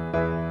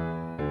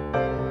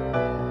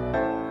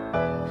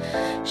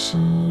失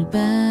败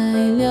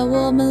了，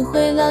我们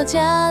回老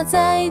家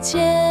再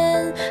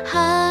见，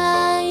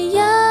嗨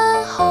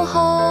呀吼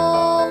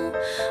吼！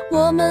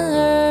我们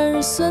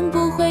儿孙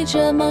不会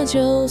这么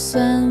就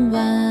算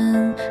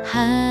完，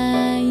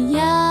嗨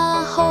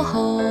呀吼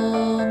吼，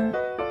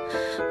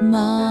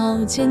矛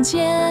尖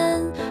尖，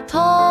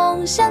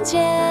痛相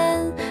见，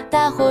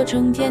大火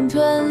冲天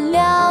吞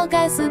了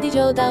该死的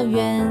周道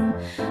远。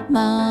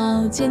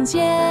矛尖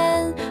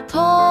尖，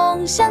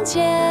痛相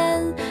见，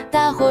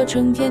大火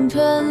冲天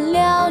吞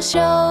了修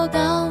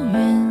道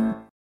远。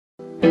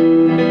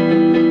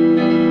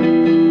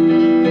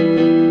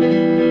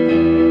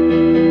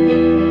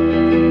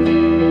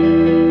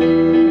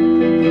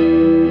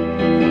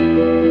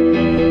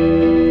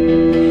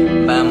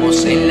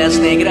Las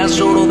negras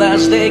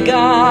hordas de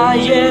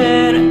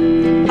Geyer,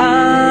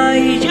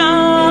 ay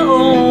ya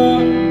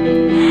oh,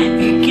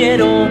 y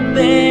quiero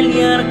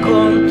pelear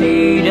con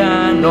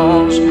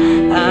tiranos,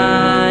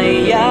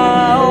 ay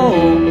ya oh.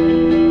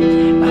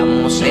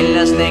 Vamos en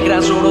las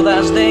negras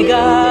hordas de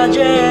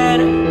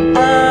Geyer,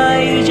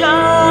 ay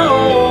ya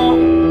oh,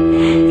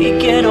 y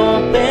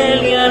quiero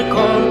pelear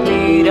con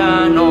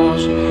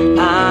tiranos,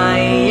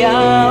 ay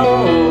ya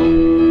oh.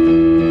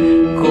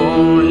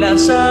 Con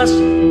lanzas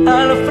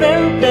al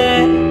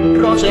frente,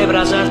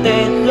 rosebrazas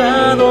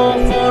tejado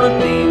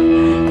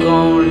fortín,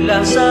 con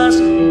lanzas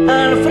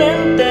al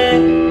frente,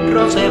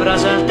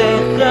 rosebrazas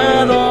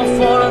tejado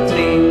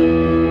fortín.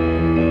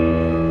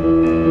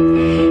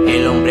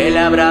 El hombre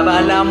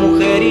labraba, la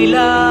mujer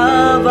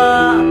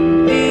hilaba,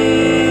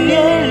 y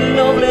el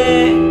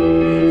noble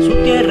su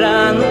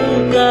tierra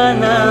nunca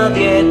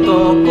nadie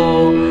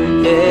tocó.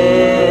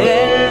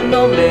 El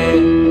noble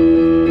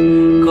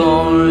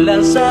con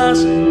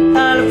lanzas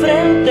al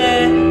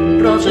frente,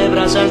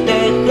 rosebrazas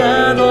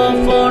tejado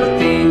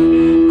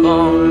fortín,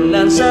 con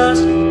lanzas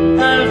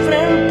al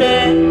frente,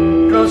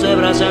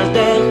 rosebrazas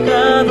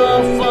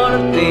tejado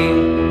fortín.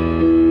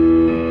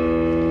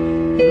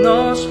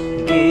 Nos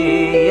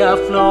guía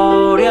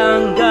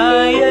Flórián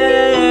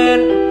Geyer,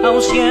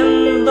 aun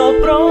siendo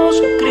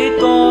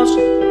proscritos,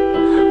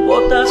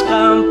 botas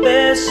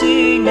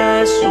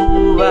campesinas es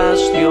su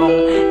bastión,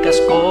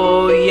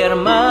 casco y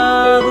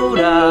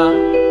armadura,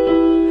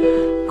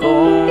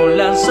 con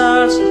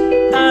lanzas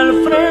al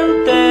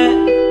frente,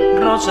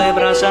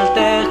 rosebrazas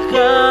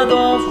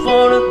tejado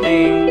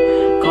fortín,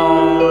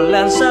 con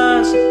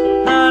lanzas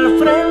al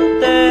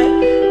frente,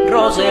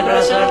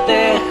 rosebrazas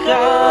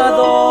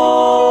tejado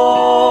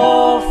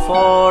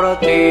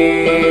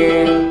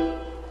fortín.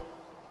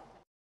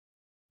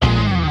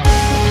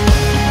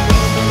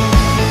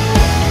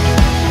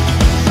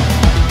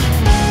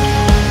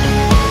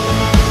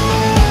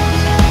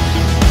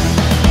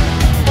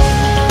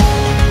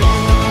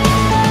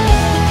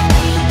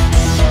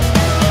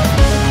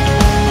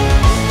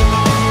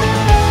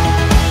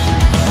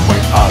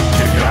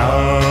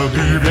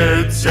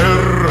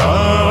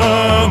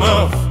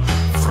 Ветеранов,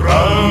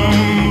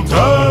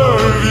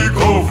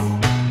 фронтовиков,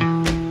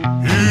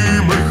 и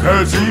мы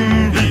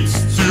хотим бить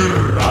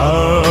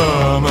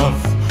тиранов,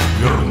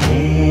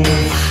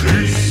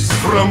 вернувшись с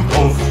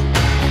фронтов.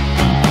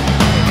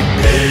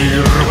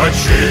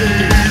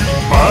 Первачей,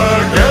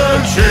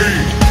 богачей,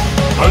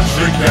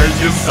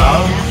 поджигайте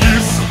замки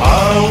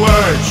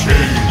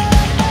сволочей.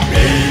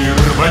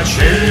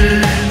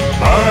 Первачей,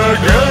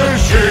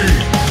 богачей,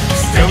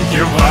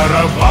 стенки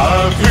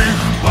вороватых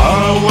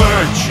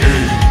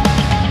палачей.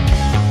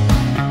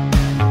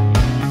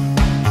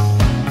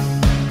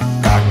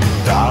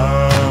 Когда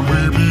мы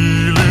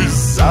бились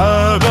за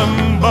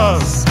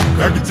Донбасс,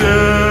 как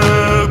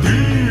деды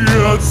и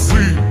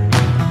отцы,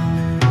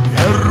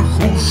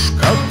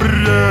 верхушка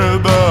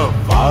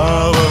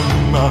предавала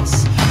нас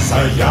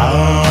за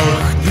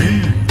яхты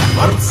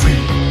дворцы.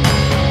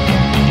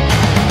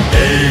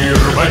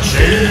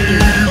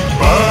 Первачей,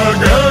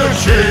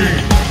 богачей,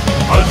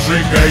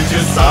 поджигайте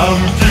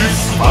замки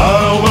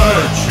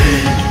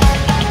сволочей.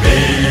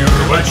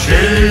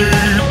 Первачей,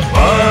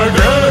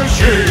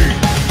 богачей,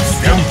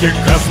 стенки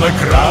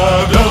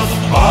казнокрадов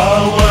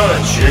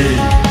палачей.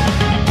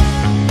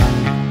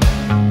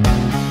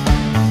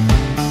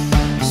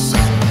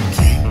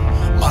 Сынки,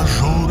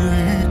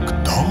 мажоры,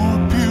 кто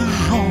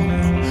пижон,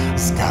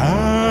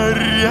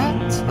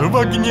 сгорят в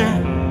огне.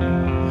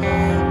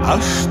 А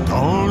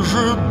что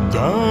же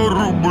до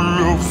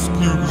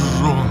рублевских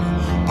жен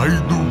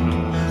пойдут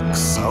к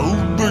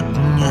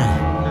солдатне?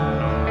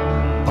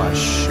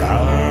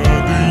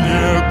 Пощады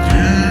нет и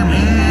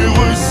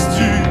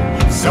милости,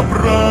 вся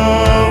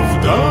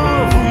правда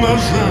в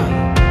ноже.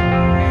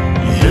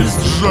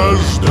 Есть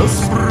жажда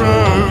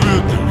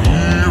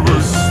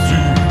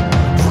справедливости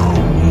в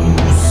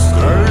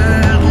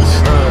русской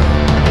душе.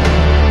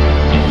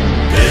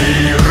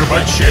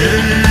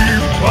 Первачей,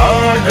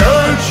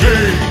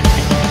 богачей,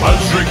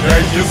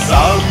 поджигайте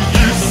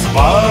замки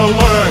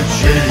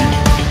сволочей.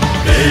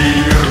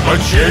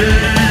 Первачей,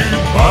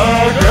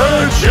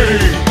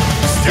 богачей,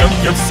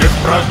 стенки всех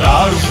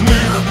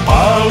продажных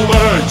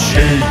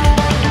палачей.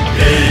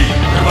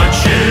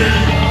 Первачей,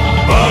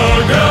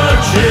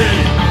 богачей,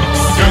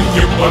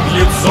 стенки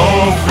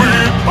подлецов и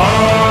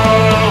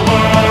палачей.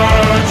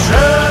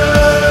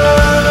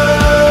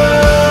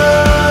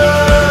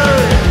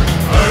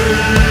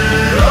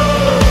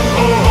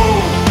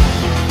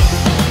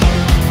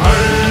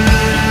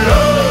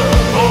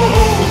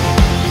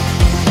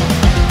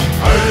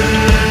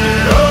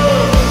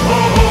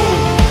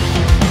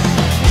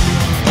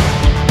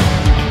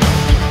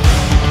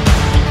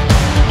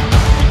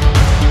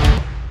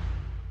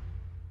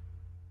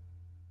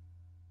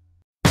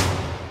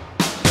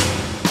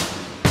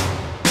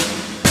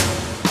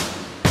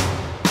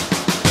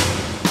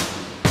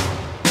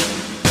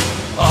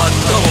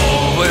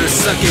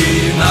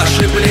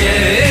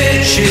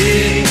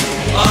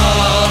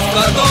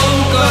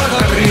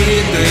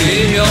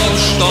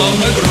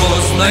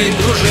 славной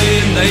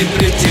дружиной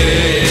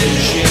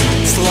Предтечи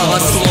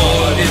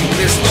славословим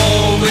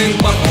крестовый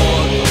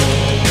поход.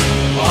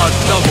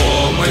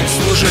 Оттого мы к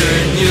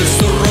служению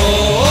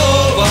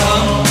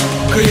суровом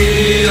к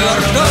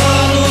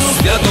Иордану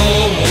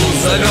святому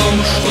зовем,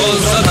 что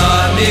за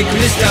нами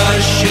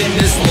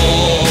крестящими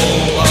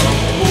словом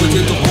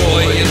будет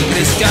воин,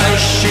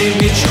 крестящий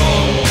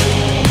мечом.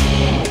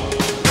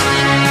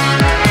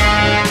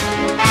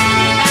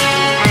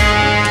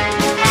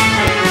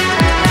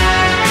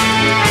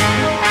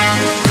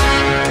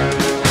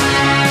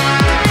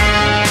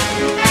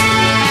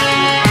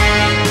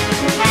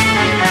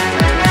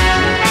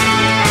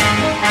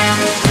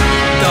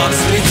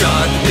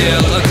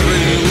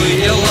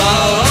 Белокрылые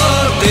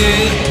латы,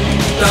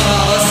 да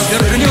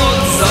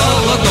свергнет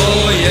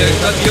золотое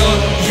копье.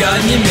 Я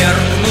не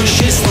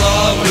меркнущий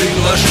славы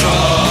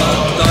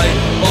глашатай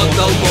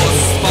отдал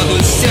Господу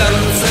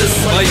сердце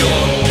свое.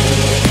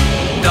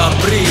 Да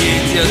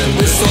приидет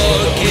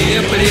высокие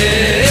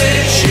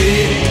плечи,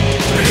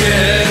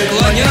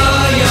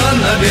 преклоняя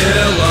на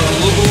белом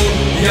лугу,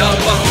 я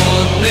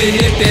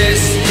походные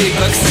песни,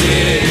 как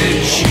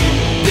свечи,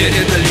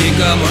 перед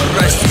ликом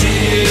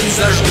растить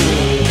зажгу.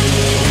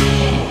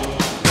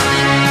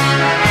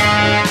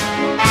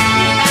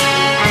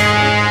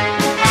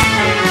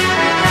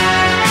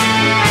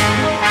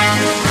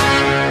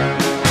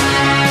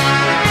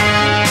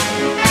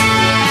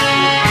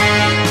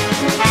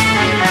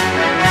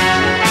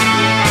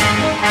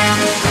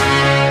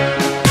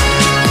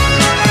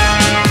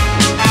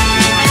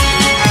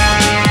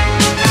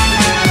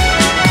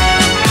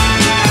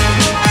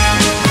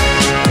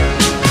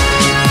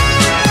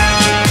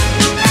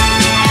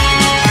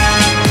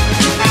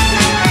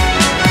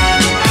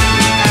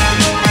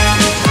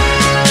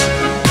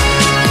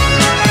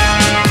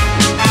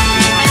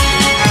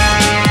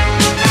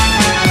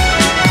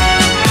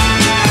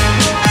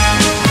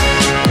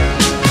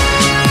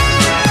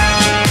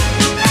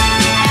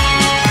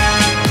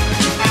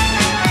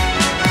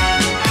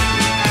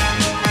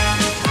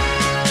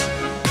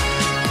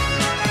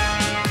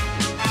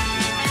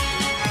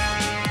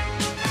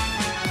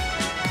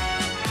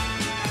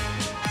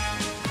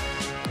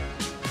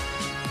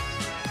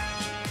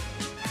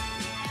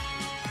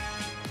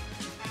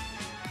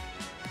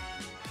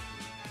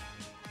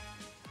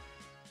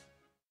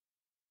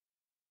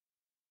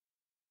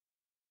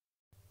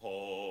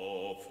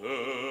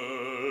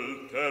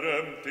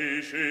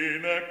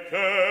 Teremtésének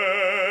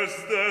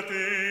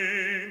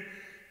kezdetén,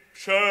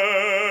 sejhaj-ha-hó.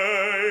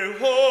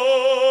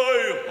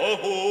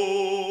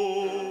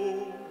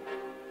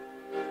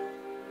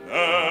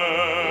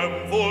 Nem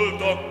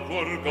volt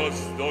akkor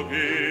gazdag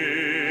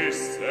és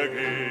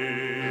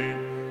szegény,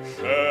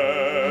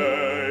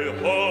 sejhaj-ha-hó.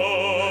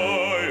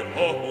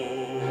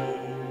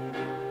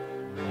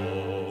 A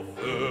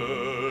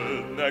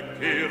földnek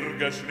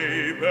kérges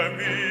népe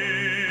mi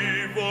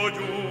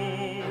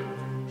vagyunk,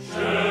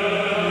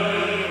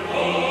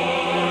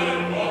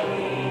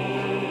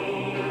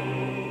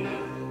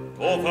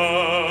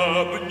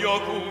 tovább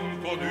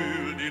nyakunkon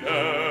ülni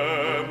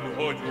nem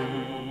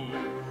hagyunk,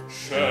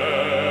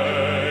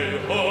 sejhaj-ha-hó.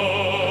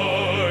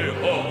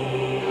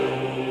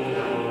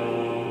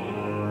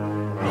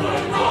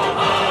 Rajta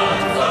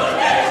harcol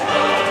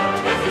Isten,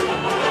 kezük a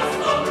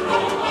parasztok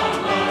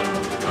rohannak,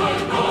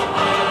 rajta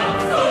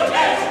harcol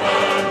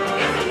Isten,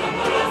 kezük a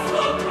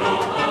parasztok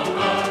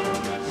rohannak,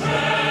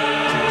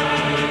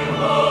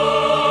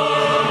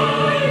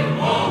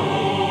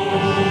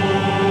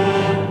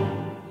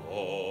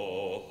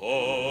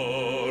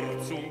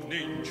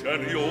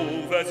 nincsen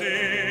jó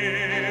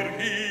vezér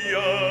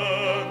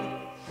hiány,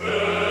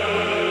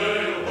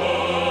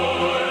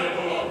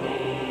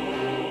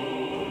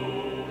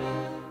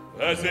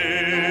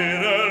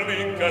 vezérel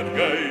minket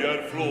Geyer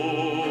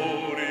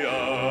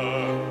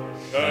Flórián,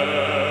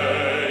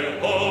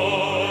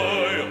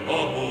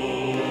 sejhaj-ha-hó.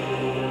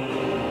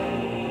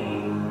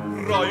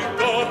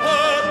 Rajta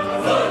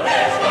harcol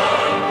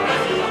Isten,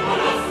 kezük a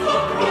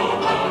parasztok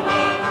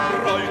rohannak,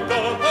 rajta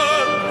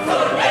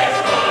harcol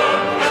Isten,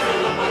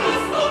 kezük a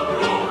parasztok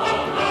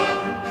rohannak,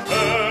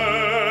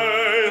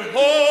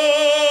 sejhaj-ha-hó.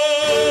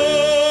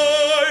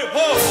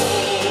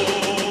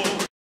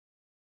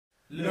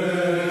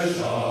 Les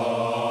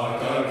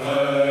Chacals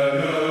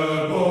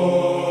crèvent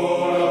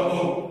pour la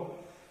peau.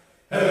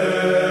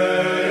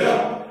 Hey ya,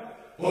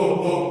 oh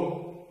oh.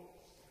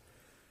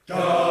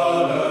 Car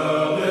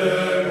l'heure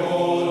des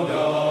grands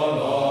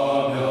viendra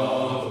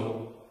bientôt.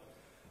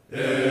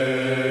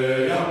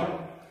 Hey ya,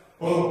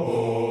 oh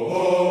oh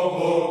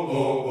oh oh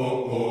oh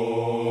oh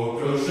oh.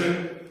 Clocher,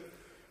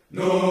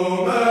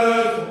 nos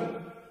maisons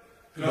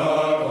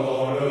claquent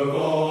dans le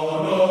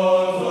vent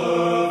notre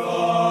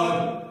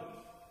fanne.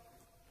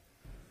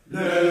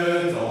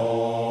 Les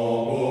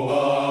tambours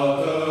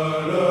battent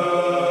le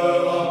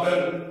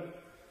rappel.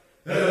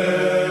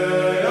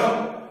 Hey ya,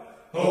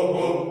 oh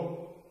oh.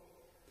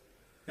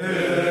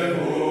 Et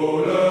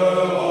vous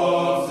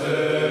leur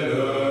c'est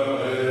le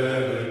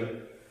réveil.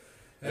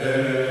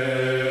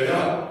 Hey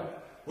ya,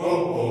 oh oh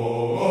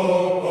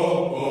oh oh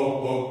oh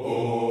oh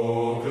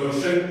oh.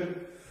 Clocher,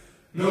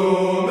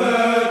 nous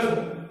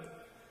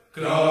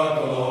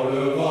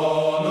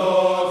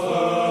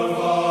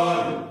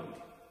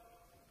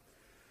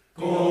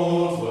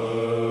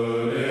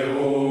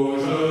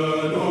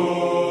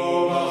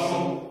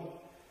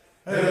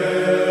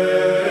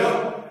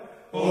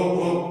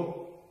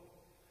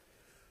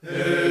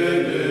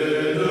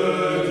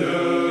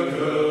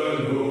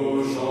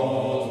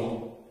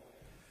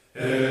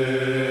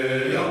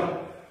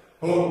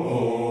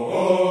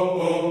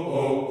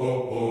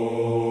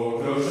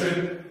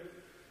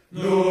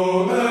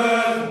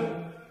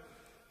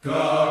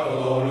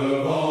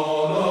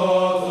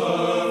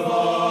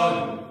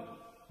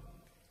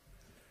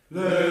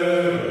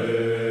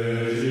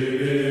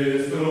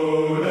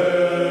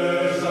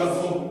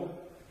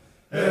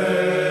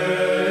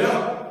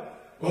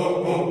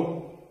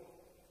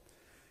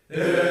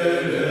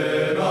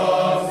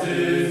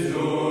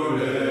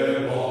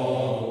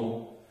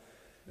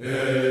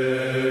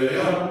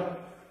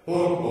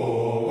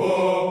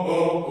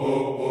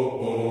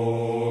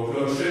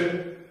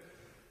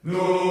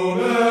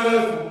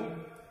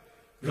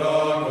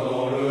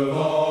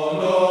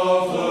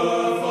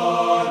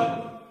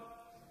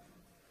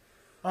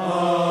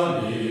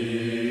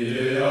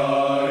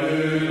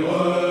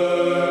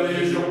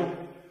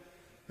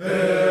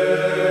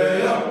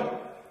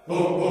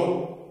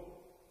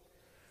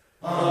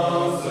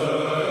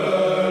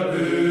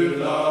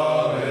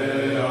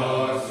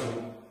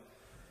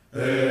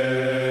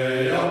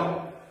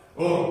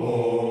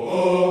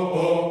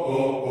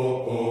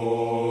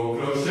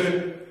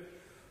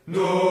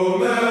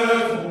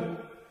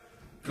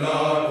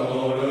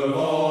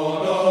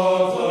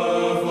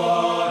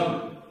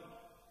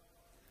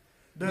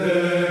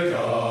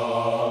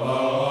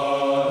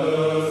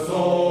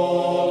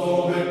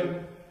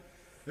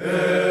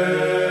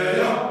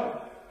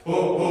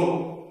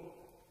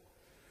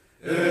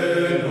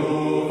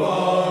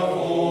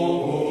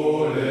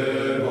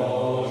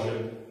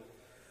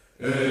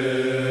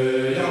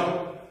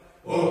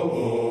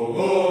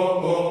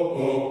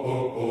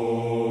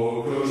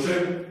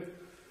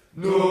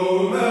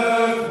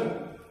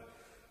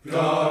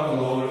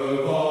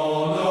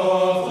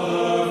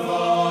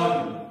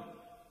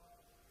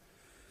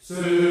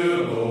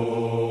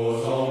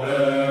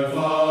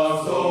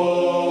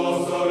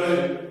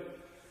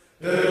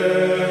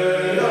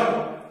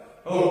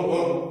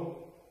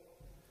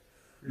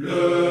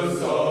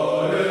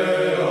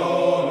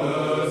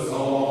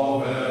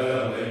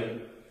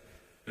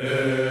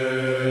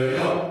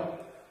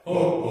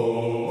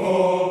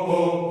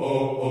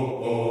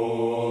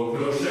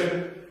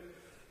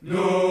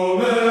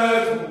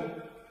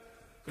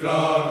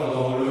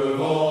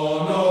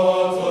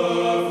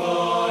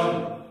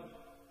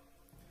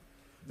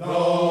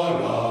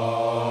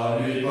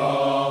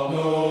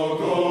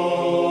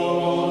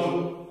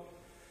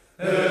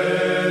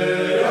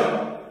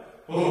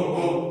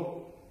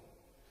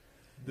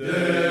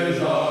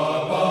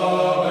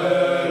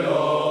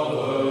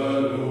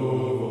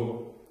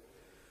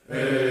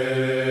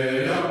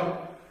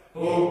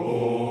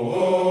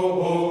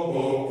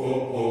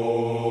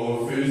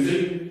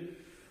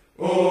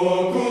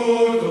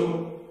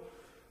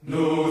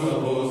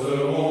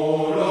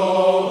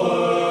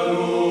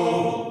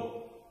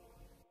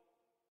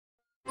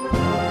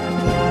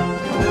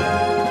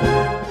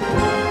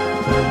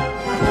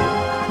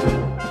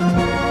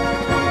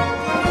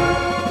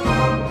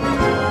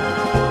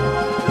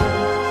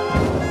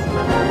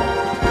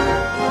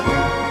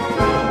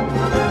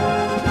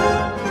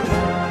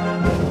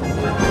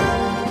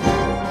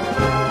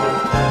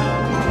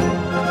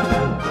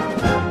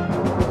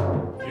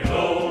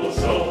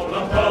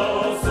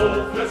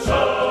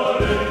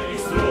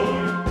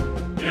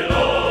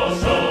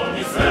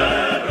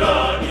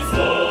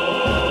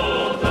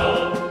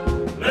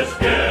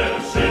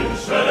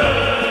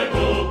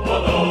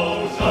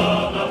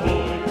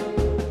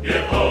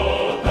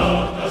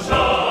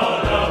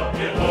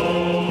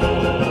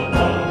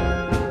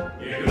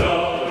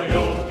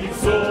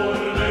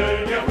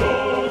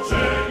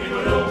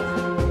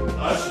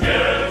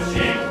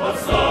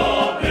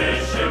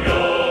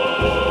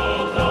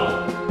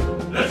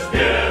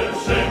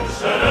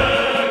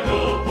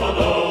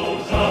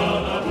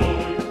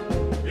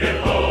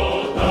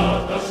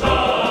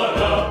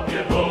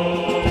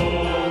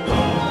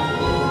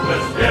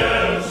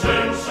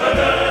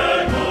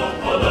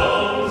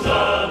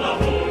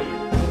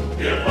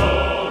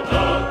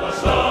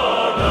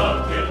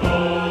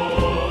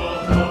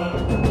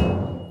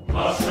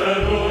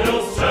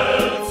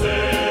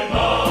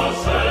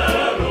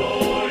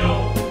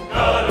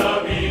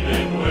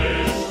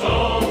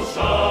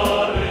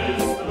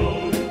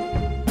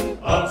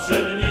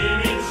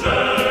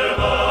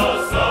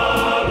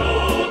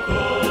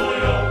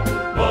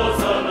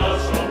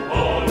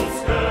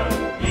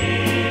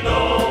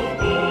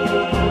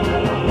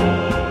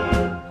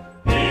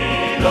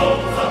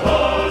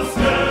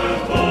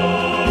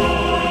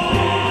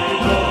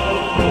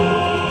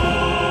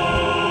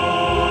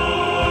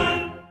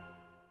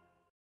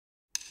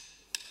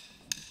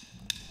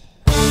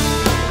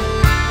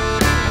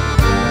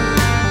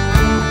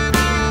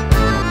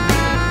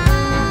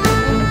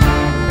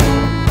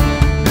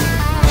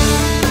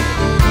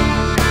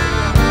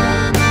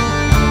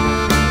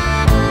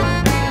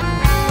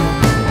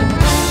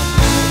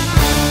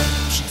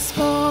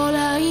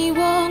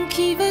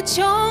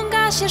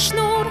się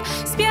sznur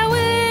z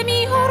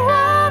białymi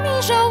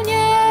orłami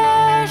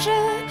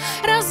żołnierzy.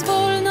 Raz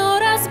wolno,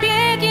 raz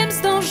biegiem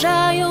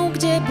zdążają,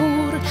 gdzie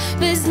bór,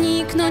 by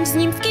zniknąć z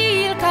nim w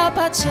kilka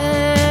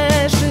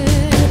pacierzy.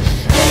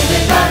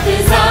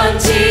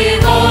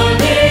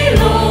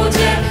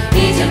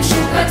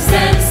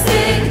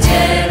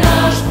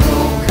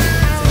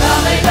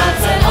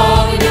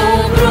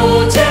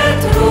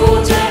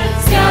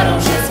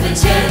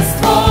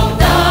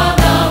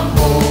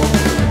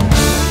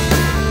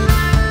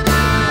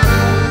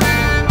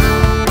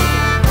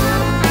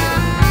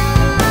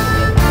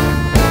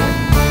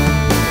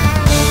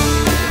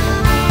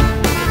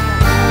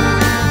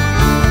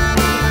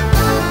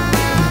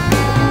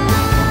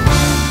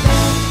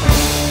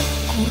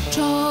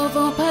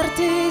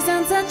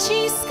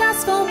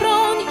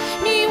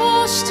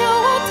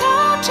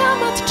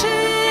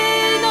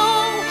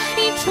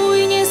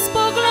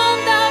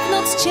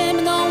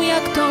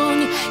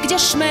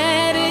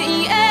 szmery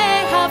i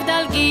echa w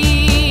dal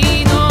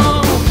giną.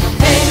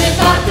 Hej, my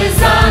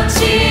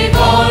partyzanci,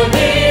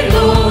 wolni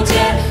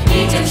ludzie,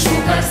 idziem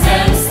szukać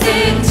zemsty,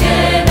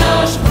 gdzie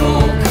nasz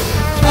wróg.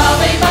 W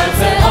krwawej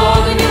walce,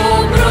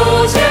 ogniu,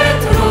 brudzie,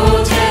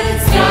 trudzie,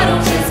 z wiarą,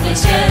 że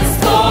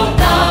zwycięstwo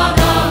da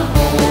nam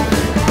Bóg.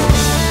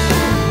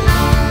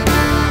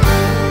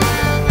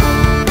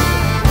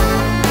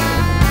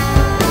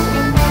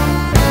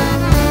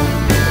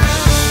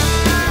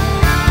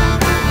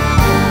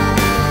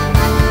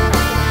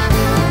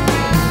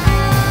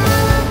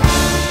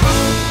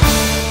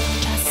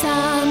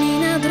 Czasami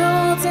na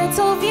drodze,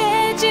 co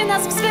wiedzie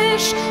nas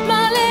wzwyż,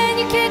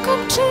 maleńkie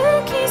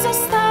kopczyki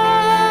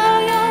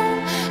zostają,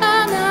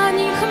 a na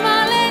nich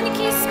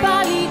maleńki z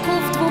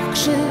palików dwóch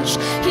krzyż.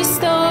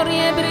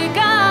 Historię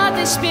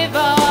brygady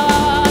śpiewają.